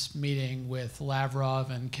Trump's meeting with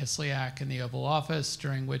Lavrov and Kislyak in the Oval Office,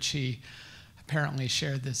 during which he apparently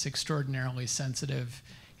shared this extraordinarily sensitive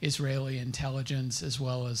Israeli intelligence, as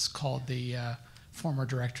well as called the former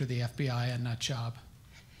director of the FBI a nut job.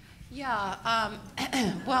 Yeah,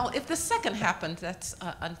 well, if the second happened, that's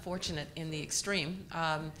unfortunate in the extreme.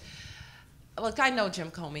 Look, I know Jim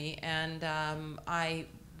Comey, and I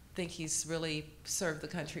think he's really served the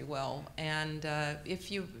country well. And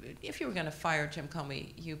if you were going to fire Jim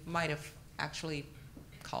Comey, you might have actually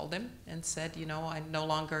called him and said, you know, I no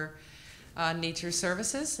longer need your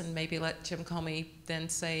services, and maybe let Jim Comey then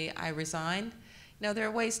say, I resign. Now, there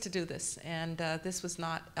are ways to do this, and this was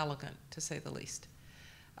not elegant, to say the least.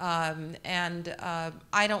 I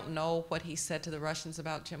don't know what he said to the Russians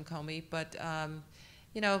about Jim Comey, but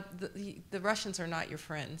you know, the Russians are not your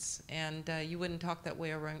friends, and you wouldn't talk that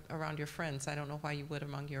way around your friends. I don't know why you would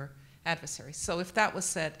among your adversaries. So if that was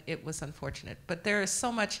said, it was unfortunate. But there is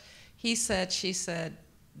so much he said, she said,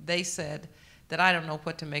 they said, that I don't know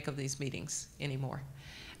what to make of these meetings anymore.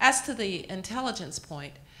 As to the intelligence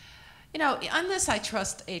point, you know, on this I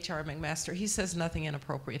trust H.R. McMaster. He says nothing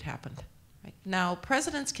inappropriate happened. Right? Now,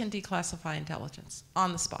 presidents can declassify intelligence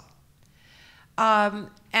on the spot. As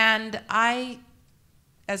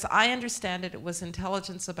I understand it, it was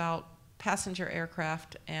intelligence about passenger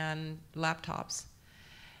aircraft and laptops.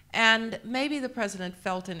 And maybe the president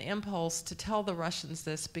felt an impulse to tell the Russians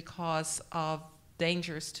this because of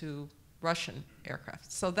dangers to Russian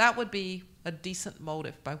aircraft. So that would be a decent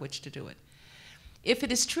motive by which to do it. If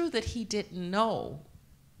it is true that he didn't know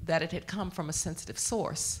that it had come from a sensitive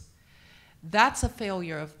source, that's a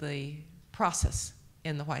failure of the process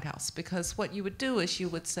in the White House. Because what you would do is you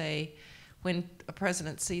would say, when a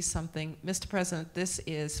president sees something, Mr. President, this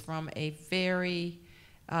is from a very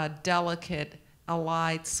delicate,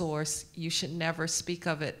 allied source. You should never speak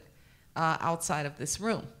of it outside of this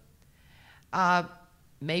room.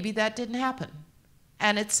 Maybe that didn't happen.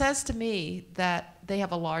 And it says to me that they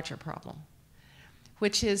have a larger problem,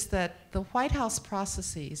 which is that the White House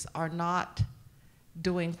processes are not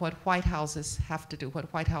doing what White Houses have to do,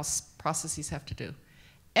 what White House processes have to do.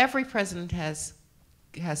 Every president has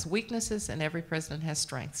weaknesses, and every president has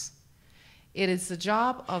strengths. It is the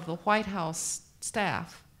job of the White House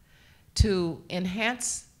staff to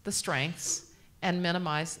enhance the strengths and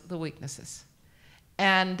minimize the weaknesses.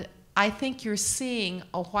 And I think you're seeing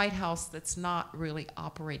a White House that's not really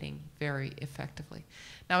operating very effectively.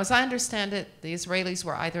 Now, as I understand it, the Israelis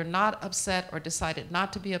were either not upset or decided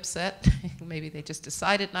not to be upset. Maybe they just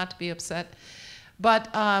decided not to be upset. But,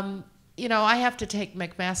 you know, I have to take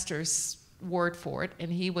McMaster's word for it,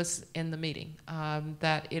 and he was in the meeting,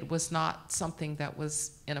 that it was not something that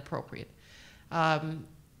was inappropriate.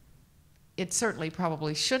 It certainly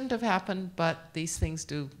probably shouldn't have happened, but these things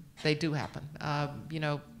do happen. You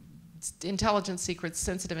know, intelligence secrets,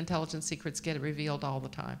 sensitive intelligence secrets get revealed all the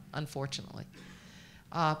time, unfortunately.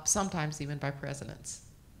 Sometimes even by presidents,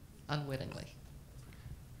 unwittingly.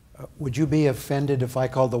 Would you be offended if I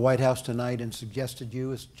called the White House tonight and suggested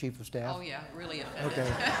you as Chief of Staff? Oh yeah, really offended. Okay.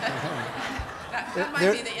 that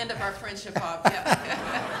might be the end of our friendship, Bob.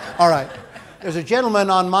 Yeah. All right. There's a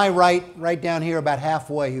gentleman on my right down here about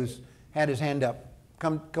halfway who's had his hand up.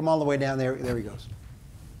 Come all the way down there. There he goes.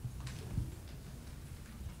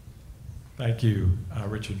 Thank you.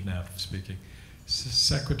 Richard Neff speaking.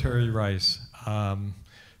 Secretary Rice,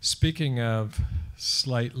 speaking of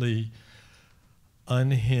slightly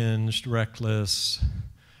unhinged, reckless,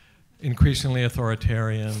 increasingly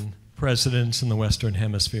authoritarian presidents in the Western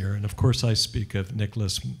Hemisphere, and of course I speak of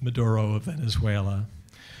Nicolas Maduro of Venezuela.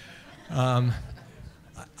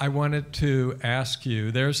 I wanted to ask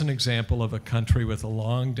you, there's an example of a country with a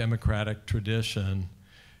long democratic tradition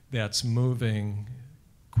that's moving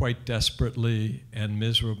quite desperately and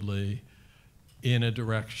miserably in a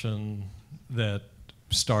direction that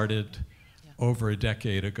started over a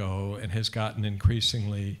decade ago and has gotten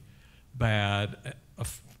increasingly bad.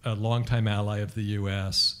 A longtime ally of the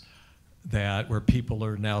U.S., that where people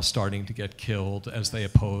are now starting to get killed as they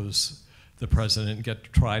oppose the president and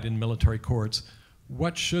get tried in military courts.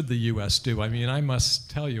 What should the U.S. do? I mean, I must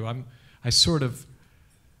tell you, I sort of,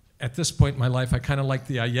 at this point in my life, I kind of like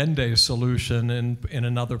the Allende solution in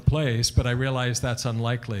another place, but I realize that's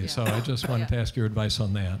unlikely. Yeah. So I just wanted to ask your advice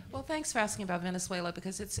on that. Well, thanks for asking about Venezuela,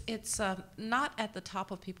 because it's not at the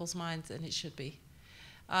top of people's minds, and it should be.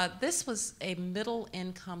 This was a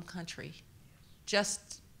middle-income country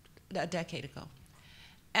just a decade ago.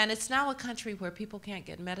 And it's now a country where people can't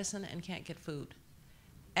get medicine and can't get food,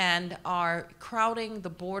 and are crowding the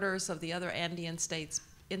borders of the other Andean states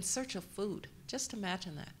in search of food. Just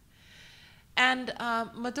imagine that. And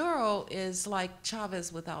Maduro is like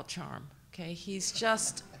Chavez without charm. Okay, he's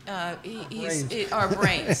just our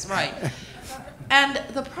brains, right? And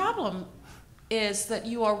the problem is that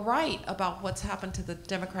you are right about what's happened to the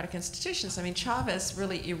democratic institutions. I mean, Chavez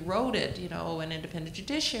really eroded, you know, an independent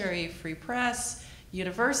judiciary, free press,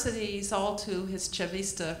 universities, all to his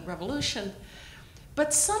Chavista revolution.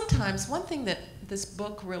 But sometimes, one thing that this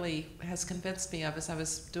book really has convinced me of as I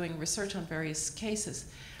was doing research on various cases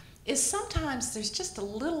is sometimes there's just a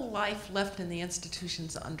little life left in the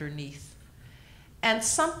institutions underneath, and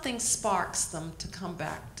something sparks them to come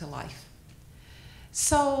back to life.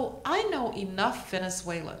 So I know enough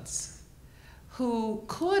Venezuelans who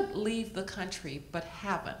could leave the country but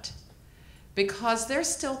haven't, because they're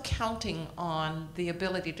still counting on the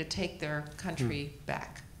ability to take their country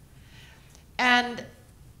back. And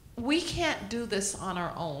we can't do this on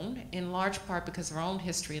our own, in large part because of our own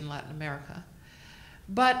history in Latin America.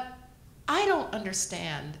 But I don't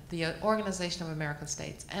understand the Organization of American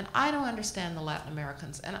States, and I don't understand the Latin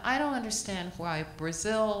Americans, and I don't understand why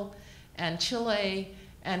Brazil and Chile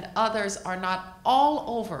and others are not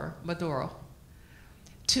all over Maduro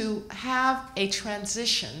to have a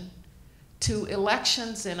transition to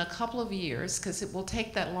elections in a couple of years, because it will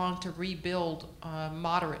take that long to rebuild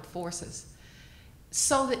moderate forces,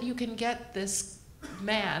 so that you can get this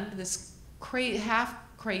man, this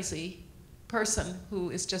half-crazy person who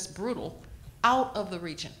is just brutal, out of the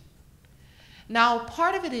region. Now,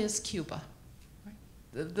 part of it is Cuba.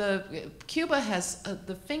 Cuba has,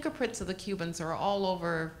 the fingerprints of the Cubans are all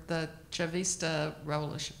over the Chavista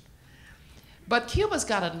revolution. But Cuba's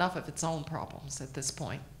got enough of its own problems at this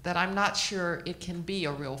point that I'm not sure it can be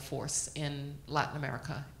a real force in Latin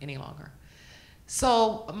America any longer.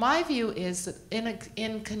 So my view is that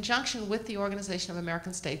in conjunction with the Organization of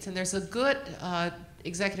American States, and there's a good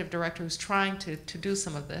executive director who's trying to do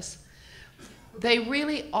some of this, they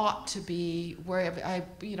really ought to be where,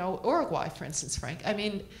 you know, Uruguay, for instance, Frank. I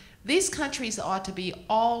mean, these countries ought to be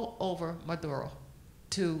all over Maduro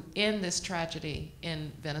to end this tragedy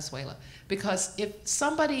in Venezuela. Because if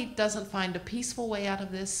somebody doesn't find a peaceful way out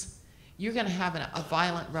of this, you're going to have a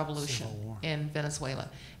violent revolution in Venezuela.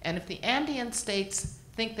 And if the Andean states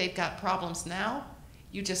think they've got problems now,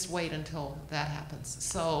 you just wait until that happens.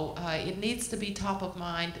 So it needs to be top of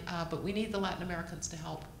mind, but we need the Latin Americans to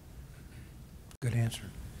help. Good answer.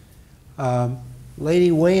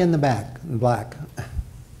 Lady way in the back, in black.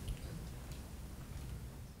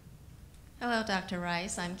 Hello, Dr.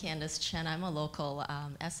 Rice. I'm Candace Chen. I'm a local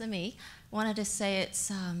SME. Wanted to say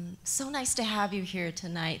it's so nice to have you here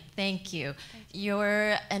tonight. Thank you.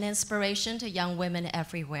 You're an inspiration to young women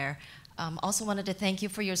everywhere. Also wanted to thank you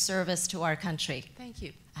for your service to our country. Thank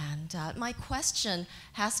you. And my question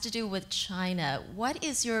has to do with China. What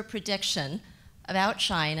is your prediction about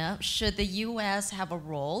China? Should the U.S. have a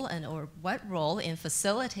role, or what role in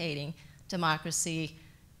facilitating democracy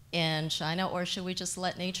in China, or should we just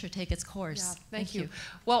let nature take its course? Yeah, thank you.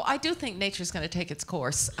 Well, I do think nature's going to take its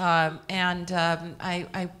course. Look,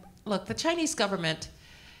 the Chinese government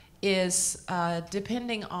is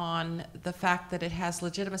depending on the fact that it has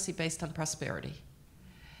legitimacy based on prosperity.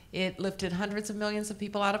 It lifted hundreds of millions of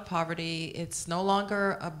people out of poverty. It's no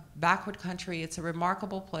longer a backward country. It's a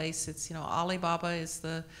remarkable place. It's, you know, Alibaba is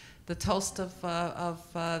the toast of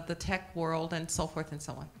the tech world, and so forth and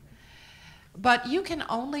so on. But you can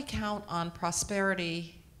only count on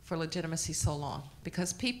prosperity for legitimacy so long,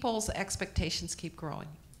 because people's expectations keep growing.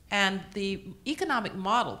 And the economic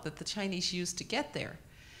model that the Chinese used to get there,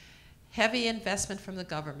 heavy investment from the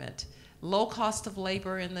government, low cost of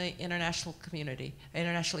labor in the international community,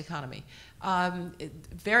 international economy,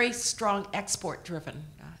 very strong export driven.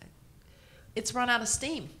 It's run out of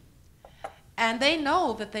steam. And they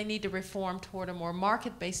know that they need to reform toward a more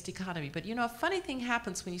market-based economy. But you know, a funny thing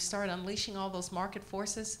happens when you start unleashing all those market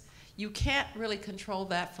forces. You can't really control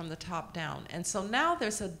that from the top down. And so now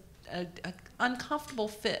there's an uncomfortable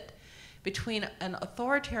fit between an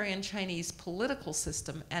authoritarian Chinese political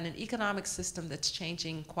system and an economic system that's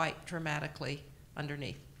changing quite dramatically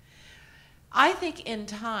underneath. I think in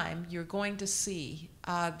time you're going to see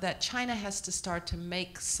that China has to start to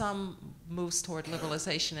make some moves toward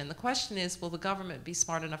liberalization, and the question is, will the government be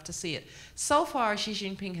smart enough to see it? So far, Xi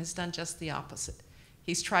Jinping has done just the opposite.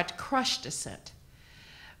 He's tried to crush dissent.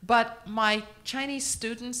 But my Chinese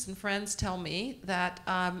students and friends tell me that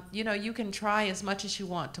you know, you can try as much as you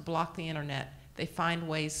want to block the internet. They find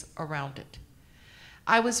ways around it.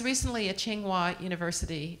 I was recently at Tsinghua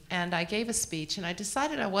University, and I gave a speech, and I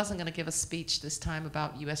decided I wasn't going to give a speech this time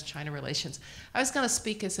about US-China relations. I was going to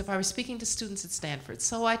speak as if I were speaking to students at Stanford.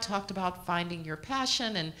 So I talked about finding your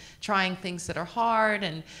passion and trying things that are hard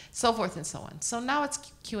and so forth and so on. So now it's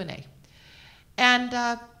Q&A. And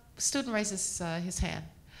a student raises his hand.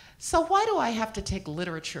 So why do I have to take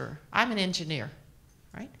literature? I'm an engineer,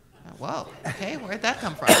 right? Whoa, okay, where'd that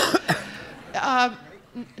come from?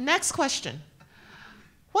 Next question.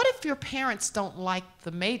 What if your parents don't like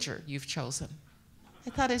the major you've chosen?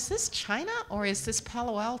 I thought, is this China or is this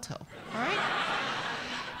Palo Alto, all right?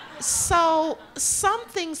 So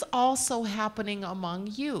something's also happening among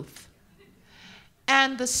youth.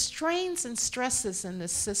 And the strains and stresses in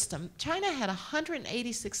this system, China had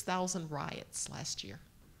 186,000 riots last year.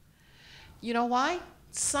 You know why?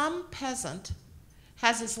 Some peasant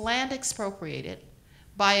has his land expropriated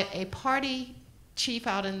by a party chief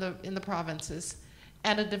out in the provinces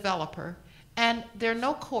and a developer, and there are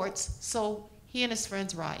no courts, so he and his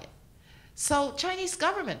friends riot. So Chinese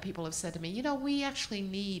government people have said to me, you know, we actually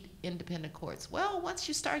need independent courts. Well, once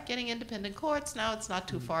you start getting independent courts, now it's not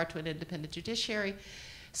too far to an independent judiciary.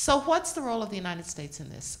 So what's the role of the United States in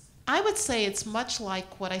this? I would say it's much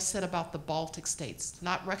like what I said about the Baltic states,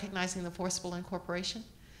 not recognizing the forcible incorporation.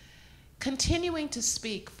 Continuing to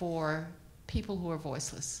speak for people who are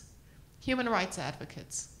voiceless, human rights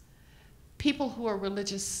advocates, people who are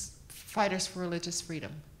religious fighters for religious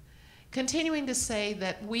freedom. Continuing to say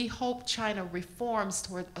that we hope China reforms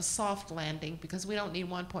toward a soft landing because we don't need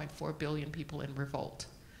 1.4 billion people in revolt.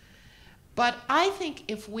 But I think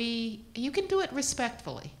if you can do it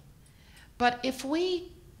respectfully, but if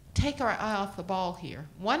we take our eye off the ball here,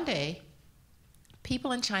 one day,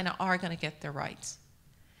 people in China are going to get their rights.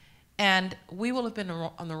 And we will have been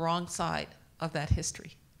on the wrong side of that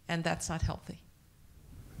history, and that's not healthy.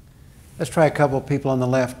 Let's try a couple of people on the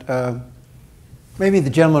left. Maybe the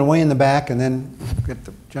gentleman way in the back, and then get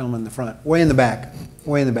the gentleman in the front. Way in the back.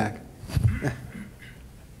 Way in the back.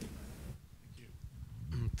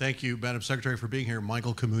 Thank you, Madam Secretary, for being here.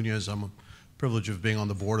 Michael Camunez. I'm a privilege of being on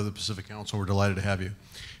the board of the Pacific Council. We're delighted to have you.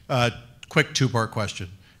 Quick two-part question.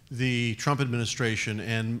 The Trump administration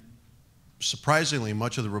and surprisingly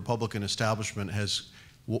much of the Republican establishment has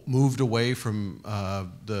moved away from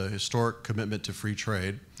the historic commitment to free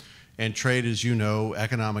trade. And trade, as you know,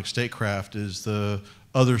 economic statecraft is the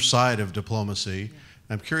other side of diplomacy. Yeah.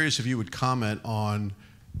 I'm curious if you would comment on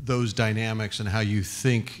those dynamics and how you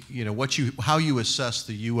think, you know, how you assess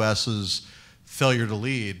the U.S.'s failure to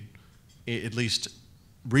lead, at least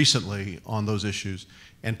recently, on those issues.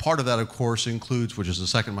 And part of that, of course, includes, which is the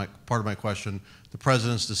second part of my question, the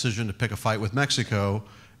president's decision to pick a fight with Mexico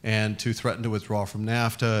and to threaten to withdraw from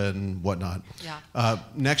NAFTA and whatnot. Yeah.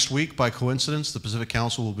 Next week, by coincidence, the Pacific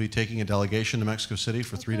Council will be taking a delegation to Mexico City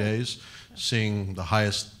for 3 days, seeing the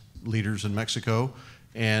highest leaders in Mexico.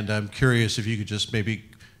 And I'm curious if you could just maybe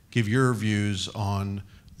give your views on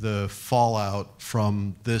the fallout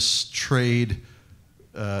from this trade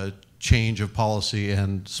change of policy,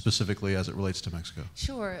 and specifically as it relates to Mexico.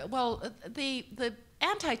 Sure. Well, the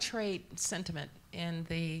anti-trade sentiment in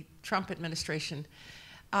the Trump administration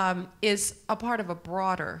is a part of a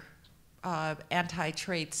broader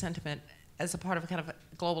anti-trade sentiment as a part of a kind of a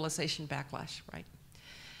globalization backlash, right?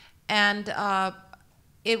 And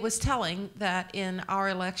it was telling that in our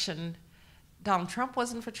election, Donald Trump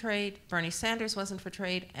wasn't for trade, Bernie Sanders wasn't for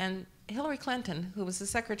trade, and Hillary Clinton, who was the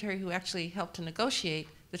secretary who actually helped to negotiate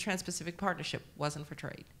the Trans-Pacific Partnership, wasn't for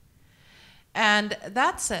trade. And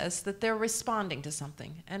that says that they're responding to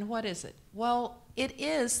something. And what is it? Well, it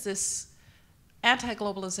is this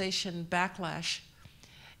anti-globalization backlash.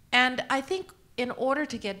 And I think in order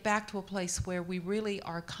to get back to a place where we really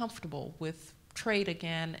are comfortable with trade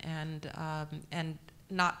again and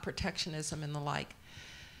not protectionism and the like,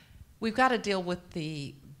 we've got to deal with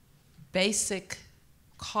the basic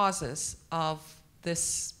causes of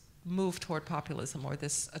this move toward populism, or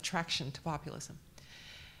this attraction to populism.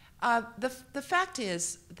 The fact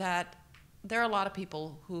is that there are a lot of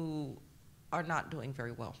people who are not doing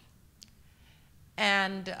very well.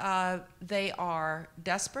 And they are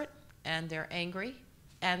desperate, and they're angry,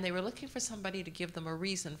 and they were looking for somebody to give them a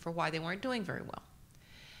reason for why they weren't doing very well.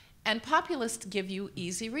 And populists give you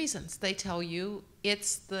easy reasons. They tell you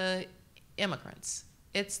it's the immigrants,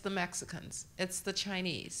 it's the Mexicans, it's the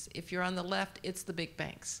Chinese. If you're on the left, it's the big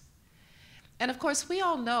banks. And of course, we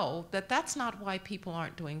all know that that's not why people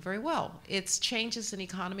aren't doing very well. It's changes in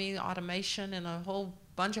economy, automation, and a whole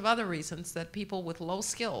bunch of other reasons that people with low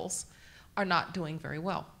skills are not doing very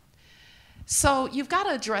well. So you've got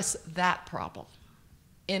to address that problem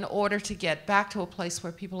in order to get back to a place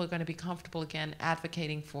where people are going to be comfortable again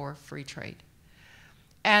advocating for free trade.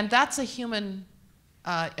 And that's a human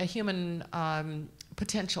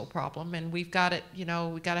potential problem, and we've got it, you know,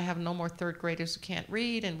 we've got to have no more third graders who can't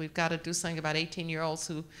read, and we've got to do something about 18-year-olds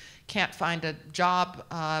who can't find a job.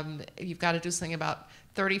 You've got to do something about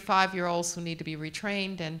 35-year-olds who need to be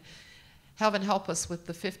retrained, and heaven help us with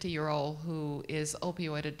the 50-year-old who is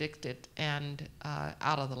opioid addicted and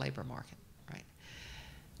out of the labor market, right?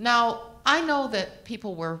 Now, I know that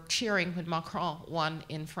people were cheering when Macron won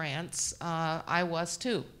in France. I was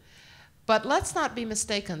too. But let's not be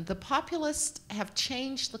mistaken. The populists have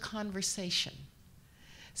changed the conversation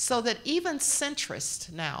so that even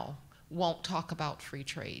centrists now won't talk about free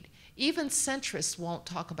trade. Even centrists won't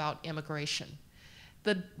talk about immigration.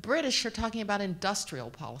 The British are talking about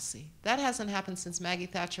industrial policy. That hasn't happened since Maggie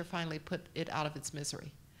Thatcher finally put it out of its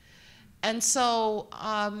misery. And so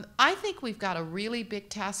I think we've got a really big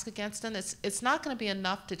task against us. It's not going to be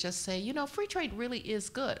enough to just say, you know, free trade really is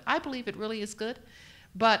good. I believe it really is good.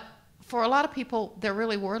 But for a lot of people, there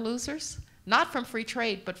really were losers, not from free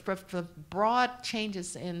trade, but from the broad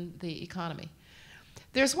changes in the economy.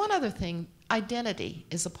 There's one other thing. Identity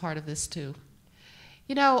is a part of this too.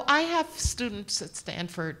 You know, I have students at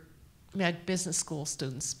Stanford, business school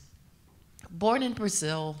students, born in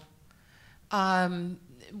Brazil,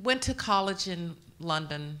 went to college in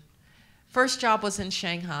London, first job was in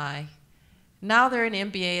Shanghai, now they're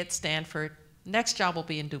in MBA at Stanford, next job will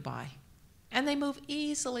be in Dubai. And they move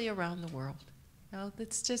easily around the world. You know,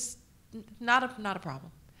 it's just not a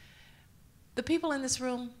problem. The people in this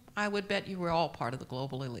room, I would bet you we're all part of the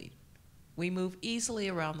global elite. We move easily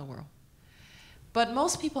around the world. But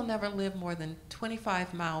most people never live more than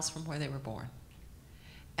 25 miles from where they were born.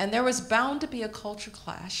 And there was bound to be a culture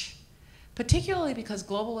clash, particularly because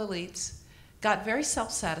global elites got very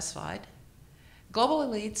self-satisfied. Global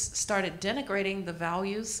elites started denigrating the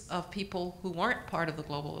values of people who weren't part of the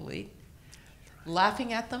global elite,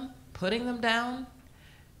 laughing at them, putting them down,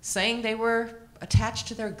 saying they were attached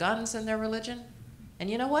to their guns and their religion. And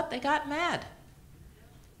you know what? They got mad.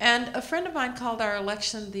 And a friend of mine called our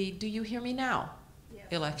election the "Do you hear me now?"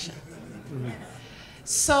 election.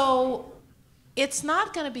 So it's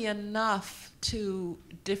not going to be enough to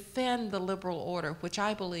defend the liberal order, which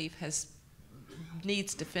I believe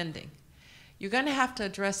needs defending. You're going to have to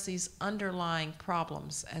address these underlying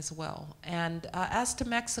problems as well. And as to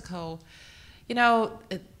Mexico, you know,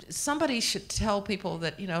 somebody should tell people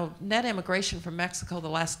that, you know, net immigration from Mexico the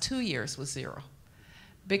last 2 years was 0.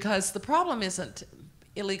 Because the problem isn't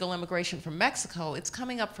illegal immigration from Mexico, it's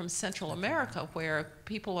coming up from Central America where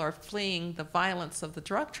people are fleeing the violence of the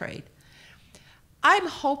drug trade. I'm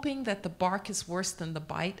hoping that the bark is worse than the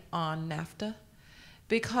bite on NAFTA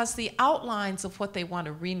because the outlines of what they want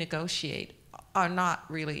to renegotiate are not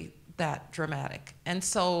really that dramatic. And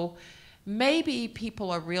so maybe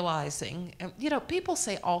people are realizing, you know, people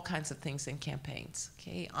say all kinds of things in campaigns,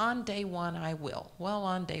 okay? On day one, I will. Well,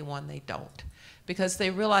 on day one, they don't, because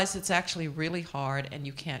they realize it's actually really hard and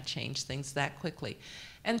you can't change things that quickly.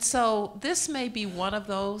 And so this may be one of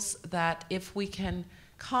those that if we can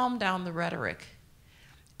calm down the rhetoric,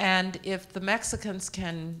 and if the Mexicans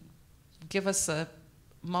can give us a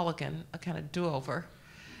mulligan, a kind of do-over,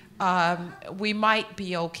 we might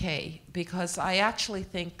be okay, because I actually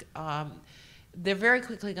think they're very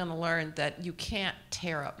quickly going to learn that you can't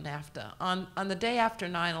tear up NAFTA. On the day after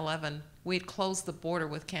 9/11, we'd closed the border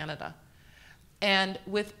with Canada. And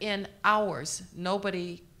within hours,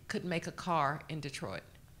 nobody could make a car in Detroit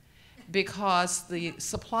because the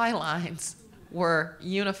supply lines were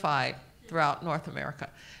unified throughout North America.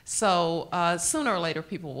 So sooner or later,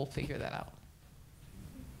 people will figure that out.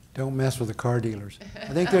 Don't mess with the car dealers. I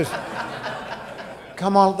think there's,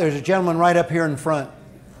 come on, there's a gentleman right up here in front,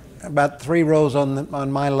 about 3 rows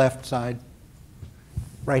on my left side.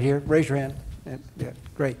 Right here, raise your hand. Yeah,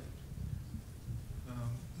 great.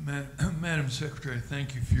 Madam Secretary,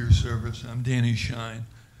 thank you for your service. I'm Danny Shine.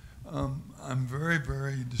 I'm very,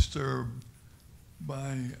 very disturbed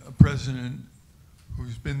by a president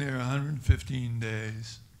who's been there 115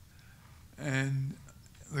 days, and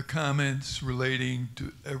the comments relating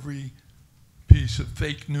to every piece of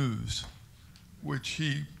fake news which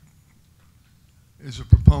he is a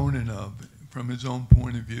proponent of from his own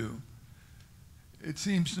point of view. It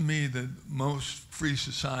seems to me that most free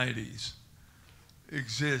societies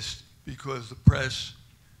exist because the press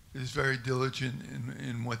is very diligent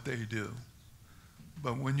in what they do.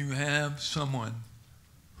 But when you have someone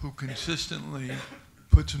who consistently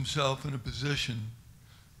puts himself in a position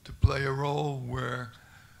to play a role where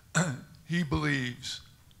he believes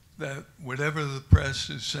that whatever the press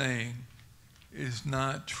is saying is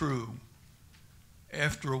not true,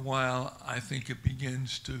 after a while, I think it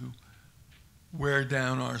begins to wear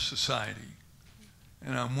down our society.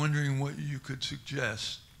 And I'm wondering what you could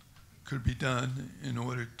suggest could be done in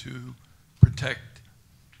order to protect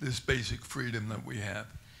this basic freedom that we have.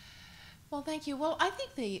 Well, thank you. Well, I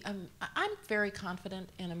think I'm very confident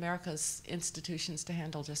in America's institutions to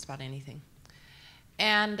handle just about anything.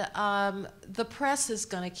 And the press is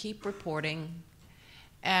going to keep reporting,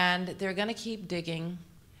 and they're going to keep digging,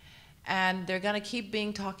 and they're going to keep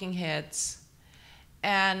being talking heads.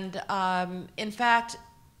 And in fact,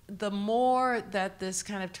 the more that this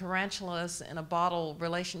kind of tarantulas in a bottle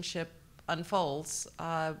relationship unfolds,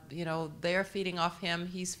 you know, they're feeding off him,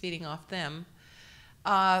 he's feeding off them,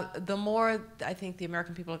 the more I think the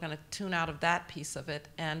American people are going to tune out of that piece of it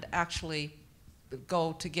and actually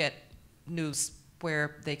go to get news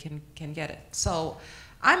where they can get it. So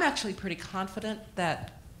I'm actually pretty confident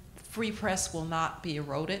that free press will not be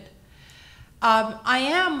eroded. I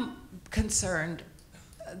am concerned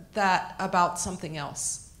about something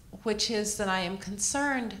else, which is that I am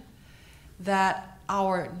concerned that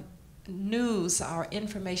our news, our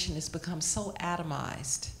information has become so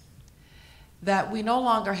atomized that we no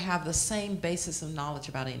longer have the same basis of knowledge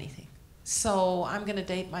about anything. So I'm going to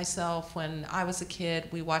date myself. When I was a kid,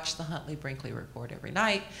 we watched the Huntley-Brinkley Report every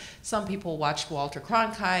night. Some people watched Walter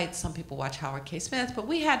Cronkite, some people watched Howard K. Smith, but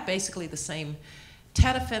we had basically the same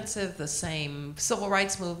Tet Offensive, the same Civil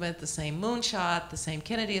Rights Movement, the same moonshot, the same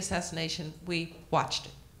Kennedy assassination. We watched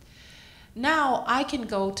it. Now I can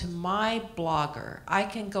go to my blogger, I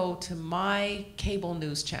can go to my cable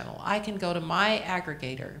news channel, I can go to my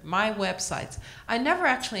aggregator, my websites. I never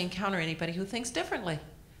actually encounter anybody who thinks differently.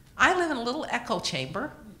 I live in a little echo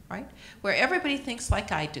chamber, right, where everybody thinks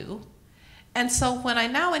like I do. And so when I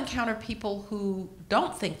now encounter people who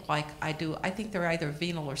don't think like I do, I think they're either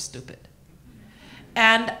venal or stupid.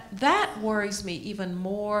 And that worries me even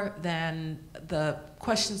more than the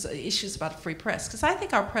issues about free press, because I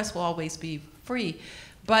think our press will always be free,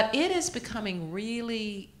 but it is becoming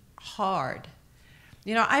really hard.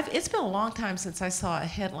 You know, it's been a long time since I saw a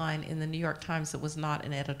headline in the New York Times that was not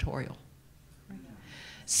an editorial.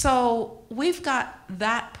 So we've got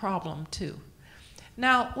that problem too.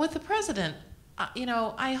 Now, with the president, you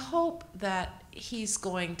know, I hope that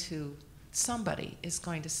somebody is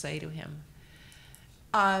going to say to him,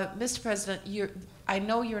 Mr. President, I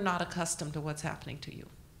know you're not accustomed to what's happening to you.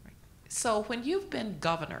 Right? So when you've been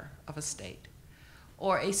governor of a state,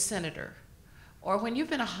 or a senator, or when you've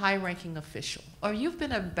been a high-ranking official, or you've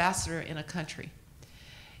been an ambassador in a country,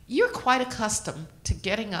 you're quite accustomed to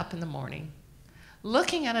getting up in the morning,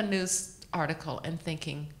 looking at a news article and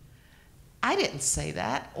thinking, I didn't say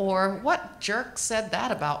that, or what jerk said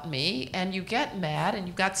that about me, and you get mad, and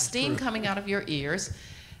you've got steam coming out of your ears.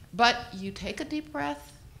 But you take a deep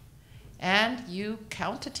breath, and you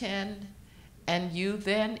count to 10, and you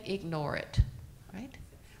then ignore it, right?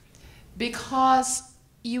 Because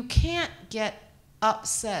you can't get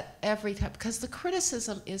upset every time, because the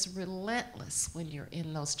criticism is relentless when you're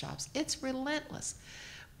in those jobs. It's relentless.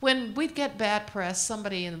 When we'd get bad press,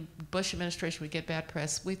 somebody in the Bush administration would get bad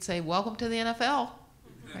press, we'd say, welcome to the NFL.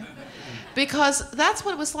 Right? Because that's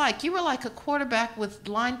what it was like. You were like a quarterback with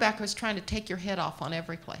linebackers trying to take your head off on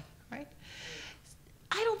every play, right?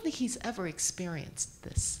 I don't think he's ever experienced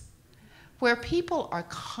this, where people are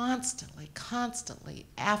constantly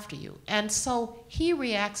after you. And so he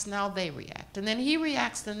reacts, now they react. And then he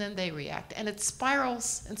reacts, and then they react. And it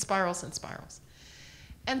spirals and spirals and spirals.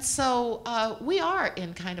 And so we are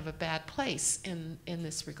in kind of a bad place in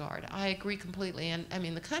this regard. I agree completely. And I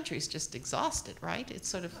mean, the country's just exhausted, right? It's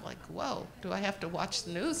sort of like, whoa, do I have to watch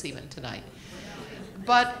the news even tonight?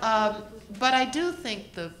 But I do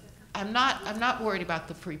think I'm not worried about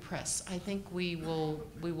the free press. I think we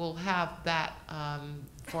will have that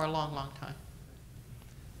for a long, long time.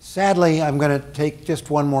 Sadly, I'm going to take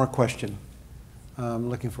just one more question.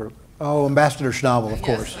 I'm looking for, Ambassador Schnabel, of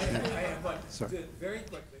course. Sorry. Very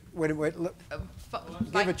quickly. Wait, look.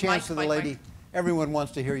 Give a chance to the lady. Everyone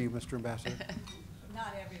wants to hear you, Mr. Ambassador.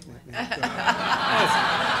 Not everyone.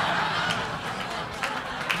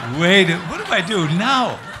 Wait, what do I do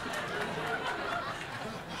now?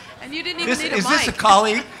 And you didn't even need a mic. Is this a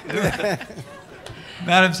colleague?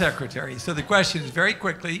 Madam Secretary, so the question is very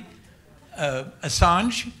quickly,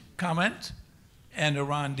 Assange comment and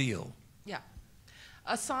Iran deal. Yeah.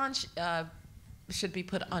 Assange should be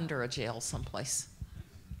put under a jail someplace.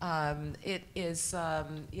 It is,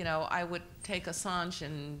 you know, I would take Assange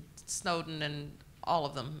and Snowden and all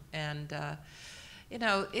of them. And, you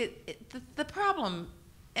know, the problem,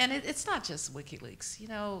 and it's not just WikiLeaks, you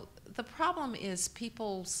know, the problem is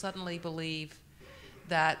people suddenly believe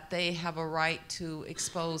that they have a right to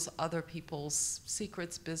expose other people's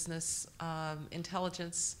secrets, business,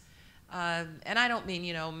 intelligence. And I don't mean,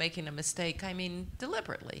 you know, making a mistake. I mean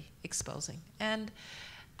deliberately exposing. And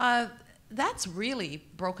that's really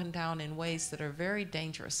broken down in ways that are very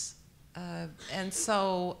dangerous. And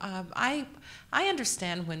so I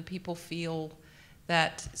understand when people feel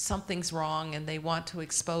that something's wrong and they want to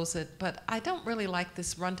expose it, but I don't really like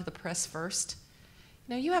this run to the press first.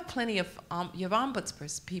 You know, you have plenty of, you have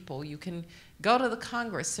ombudsman people. You can go to the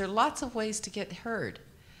Congress. There are lots of ways to get heard.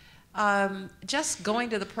 Just going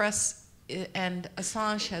to the press, and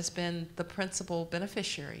Assange has been the principal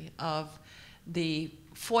beneficiary of the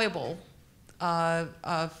foible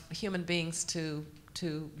of human beings to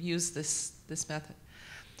use this method.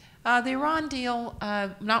 The Iran deal,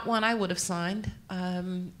 not one I would have signed.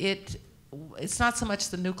 It's not so much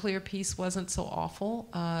the nuclear piece wasn't so awful.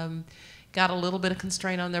 Got a little bit of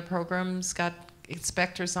constraint on their programs, got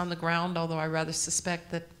inspectors on the ground, although I rather suspect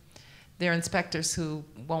that they're inspectors who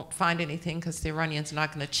won't find anything because the Iranians are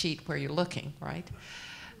not going to cheat where you're looking, right?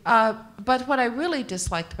 But what I really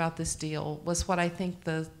disliked about this deal was what I think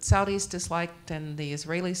the Saudis disliked and the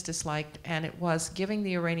Israelis disliked, and it was giving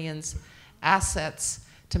the Iranians assets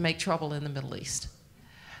to make trouble in the Middle East.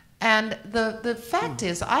 And the fact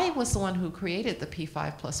is, I was the one who created the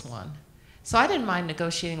P5+1. So I didn't mind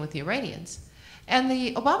negotiating with the Iranians. And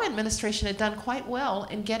the Obama administration had done quite well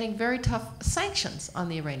in getting very tough sanctions on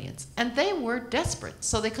the Iranians. And they were desperate.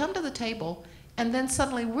 So they come to the table, and then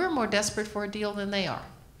suddenly we're more desperate for a deal than they are.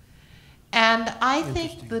 And I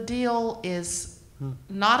think the deal is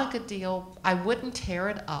not a good deal. I wouldn't tear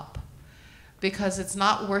it up because it's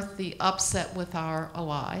not worth the upset with our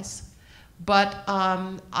allies. But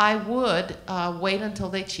I would wait until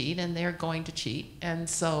they cheat, and they're going to cheat. And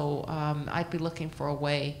so I'd be looking for a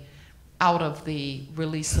way out of the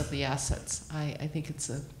release of the assets. I think it's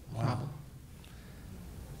a problem.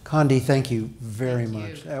 Condi, thank you very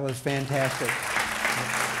much. That was fantastic.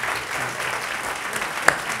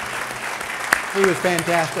 He was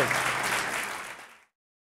fantastic.